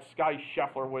week, like Sky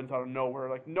Scheffler wins out of nowhere.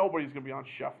 Like nobody's going to be on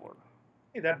Scheffler.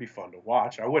 Hey, that'd be fun to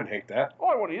watch. I wouldn't hate that. Oh,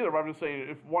 I wouldn't either, but I'm just saying,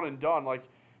 if one and done, like,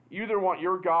 you either want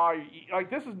your guy, like,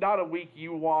 this is not a week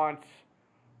you want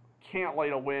Cantlay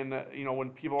to win, when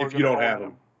people are if you don't have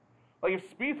him. Like,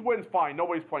 if Spieth wins, fine.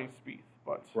 Nobody's playing Spieth,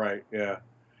 but. Right, yeah.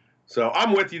 So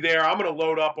I'm with you there. I'm going to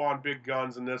load up on big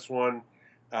guns in this one.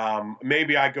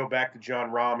 Maybe I go back to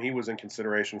John Rahm. He was in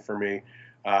consideration for me.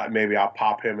 Maybe I'll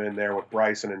pop him in there with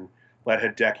Bryson and let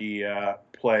Hideki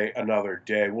play another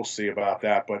day. We'll see about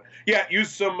that. But, yeah, use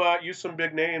some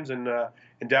big names and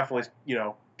definitely,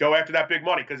 go after that big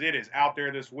money because it is out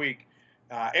there this week.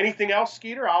 Anything else,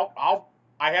 Skeeter?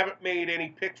 I haven't made any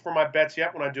picks for my bets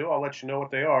yet. When I do, I'll let you know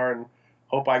what they are and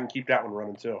hope I can keep that one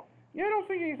running too. Yeah, I don't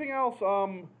think anything else.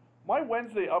 My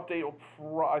Wednesday update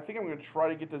I think I'm going to try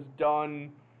to get this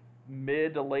done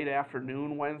mid to late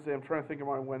afternoon Wednesday. I'm trying to think of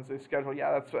my Wednesday schedule.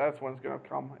 Yeah, that's when it's going to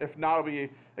come. If not, it'll be,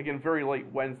 again, very late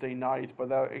Wednesday night.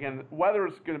 But, again, weather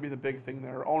is going to be the big thing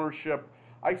there. Ownership,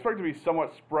 I expect to be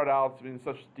somewhat spread out in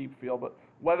such a deep field. But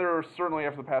weather, certainly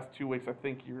after the past 2 weeks, I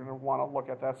think you're going to want to look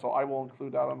at that. So I will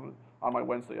include that on my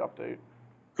Wednesday update.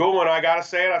 Cool, and I got to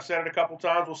say it. I've said it a couple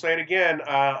times. We'll say it again.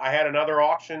 I had another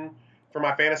auction for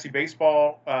my fantasy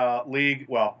baseball league.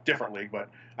 Well, different league, but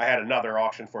I had another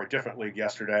auction for a different league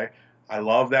yesterday. I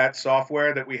love that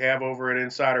software that we have over at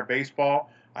Insider Baseball.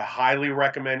 I highly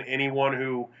recommend anyone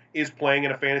who is playing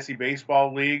in a fantasy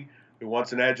baseball league who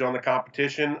wants an edge on the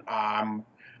competition.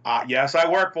 Yes, I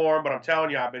work for them, but I'm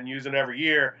telling you, I've been using it every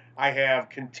year. I have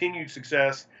continued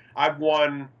success. I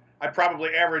probably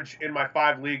average in my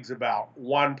 5 leagues about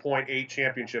 1.8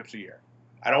 championships a year.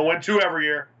 I don't win 2 every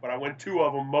year, but I win 2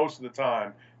 of them most of the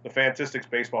time. The Fantastics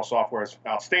baseball software is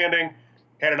outstanding.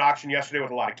 Had an auction yesterday with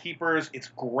a lot of keepers. It's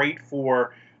great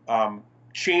for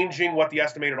changing what the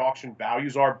estimated auction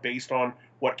values are based on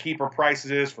what keeper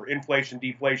prices is for inflation,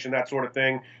 deflation, that sort of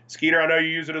thing. Skeeter, I know you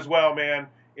use it as well, man.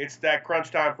 It's that crunch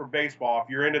time for baseball. If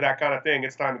you're into that kind of thing,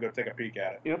 it's time to go take a peek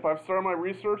at it. Yep, I've started my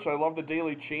research. I love the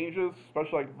daily changes,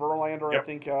 especially like Verlander, Yep. I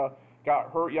think,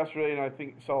 got hurt yesterday, and I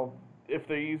think so. If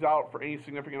he's out for any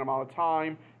significant amount of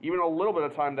time, even a little bit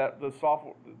of time, that the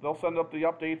software, they'll send up the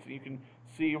updates, and you can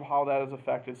see how that is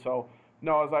affected. So,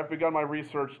 no, as I've begun my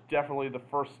research, definitely the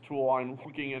first tool I'm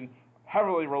looking and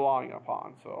heavily relying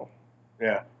upon. So,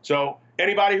 yeah. So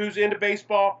anybody who's into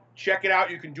baseball, check it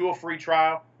out. You can do a free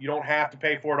trial. You don't have to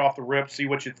pay for it off the rip. See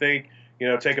what you think.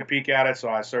 Take a peek at it. So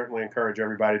I certainly encourage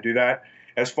everybody to do that.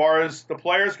 As far as the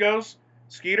players goes,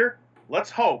 Skeeter, let's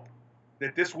hope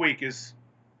that this week is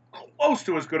close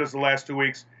to as good as the last 2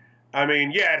 weeks. I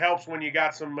mean, yeah, it helps when you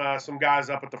got some guys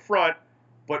up at the front,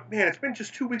 but man, it's been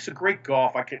just 2 weeks of great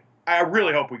golf. I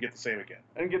really hope we get the same again.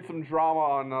 And get some drama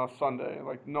on Sunday,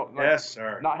 yes,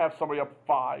 sir. Not have somebody up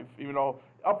 5, even though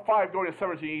up 5 going to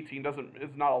 17-18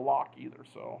 is not a lock either.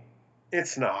 So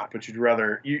it's not, but you'd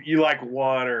rather you like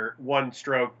one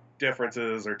stroke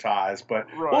differences or ties, but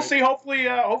right. We'll see. Hopefully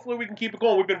we can keep it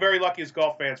going. We've been very lucky as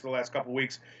golf fans for the last couple of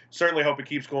weeks. Certainly hope it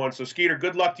keeps going. So Skeeter,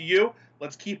 good luck to you.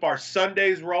 Let's keep our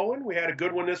Sundays rolling. We had a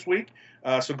good one this week.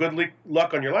 So good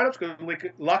luck on your lineups.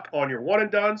 Good luck on your one and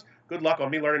dones. Good luck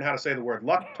on me learning how to say the word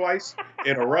luck twice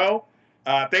in a row.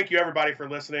 Thank you everybody for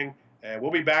listening. And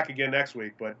we'll be back again next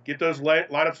week. But get those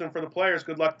lineups in for the players.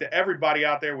 Good luck to everybody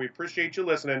out there. We appreciate you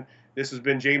listening. This has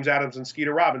been James Adams and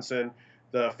Skeeter Robinson,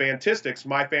 the Fantastics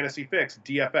My Fantasy Fix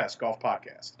DFS Golf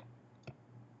Podcast.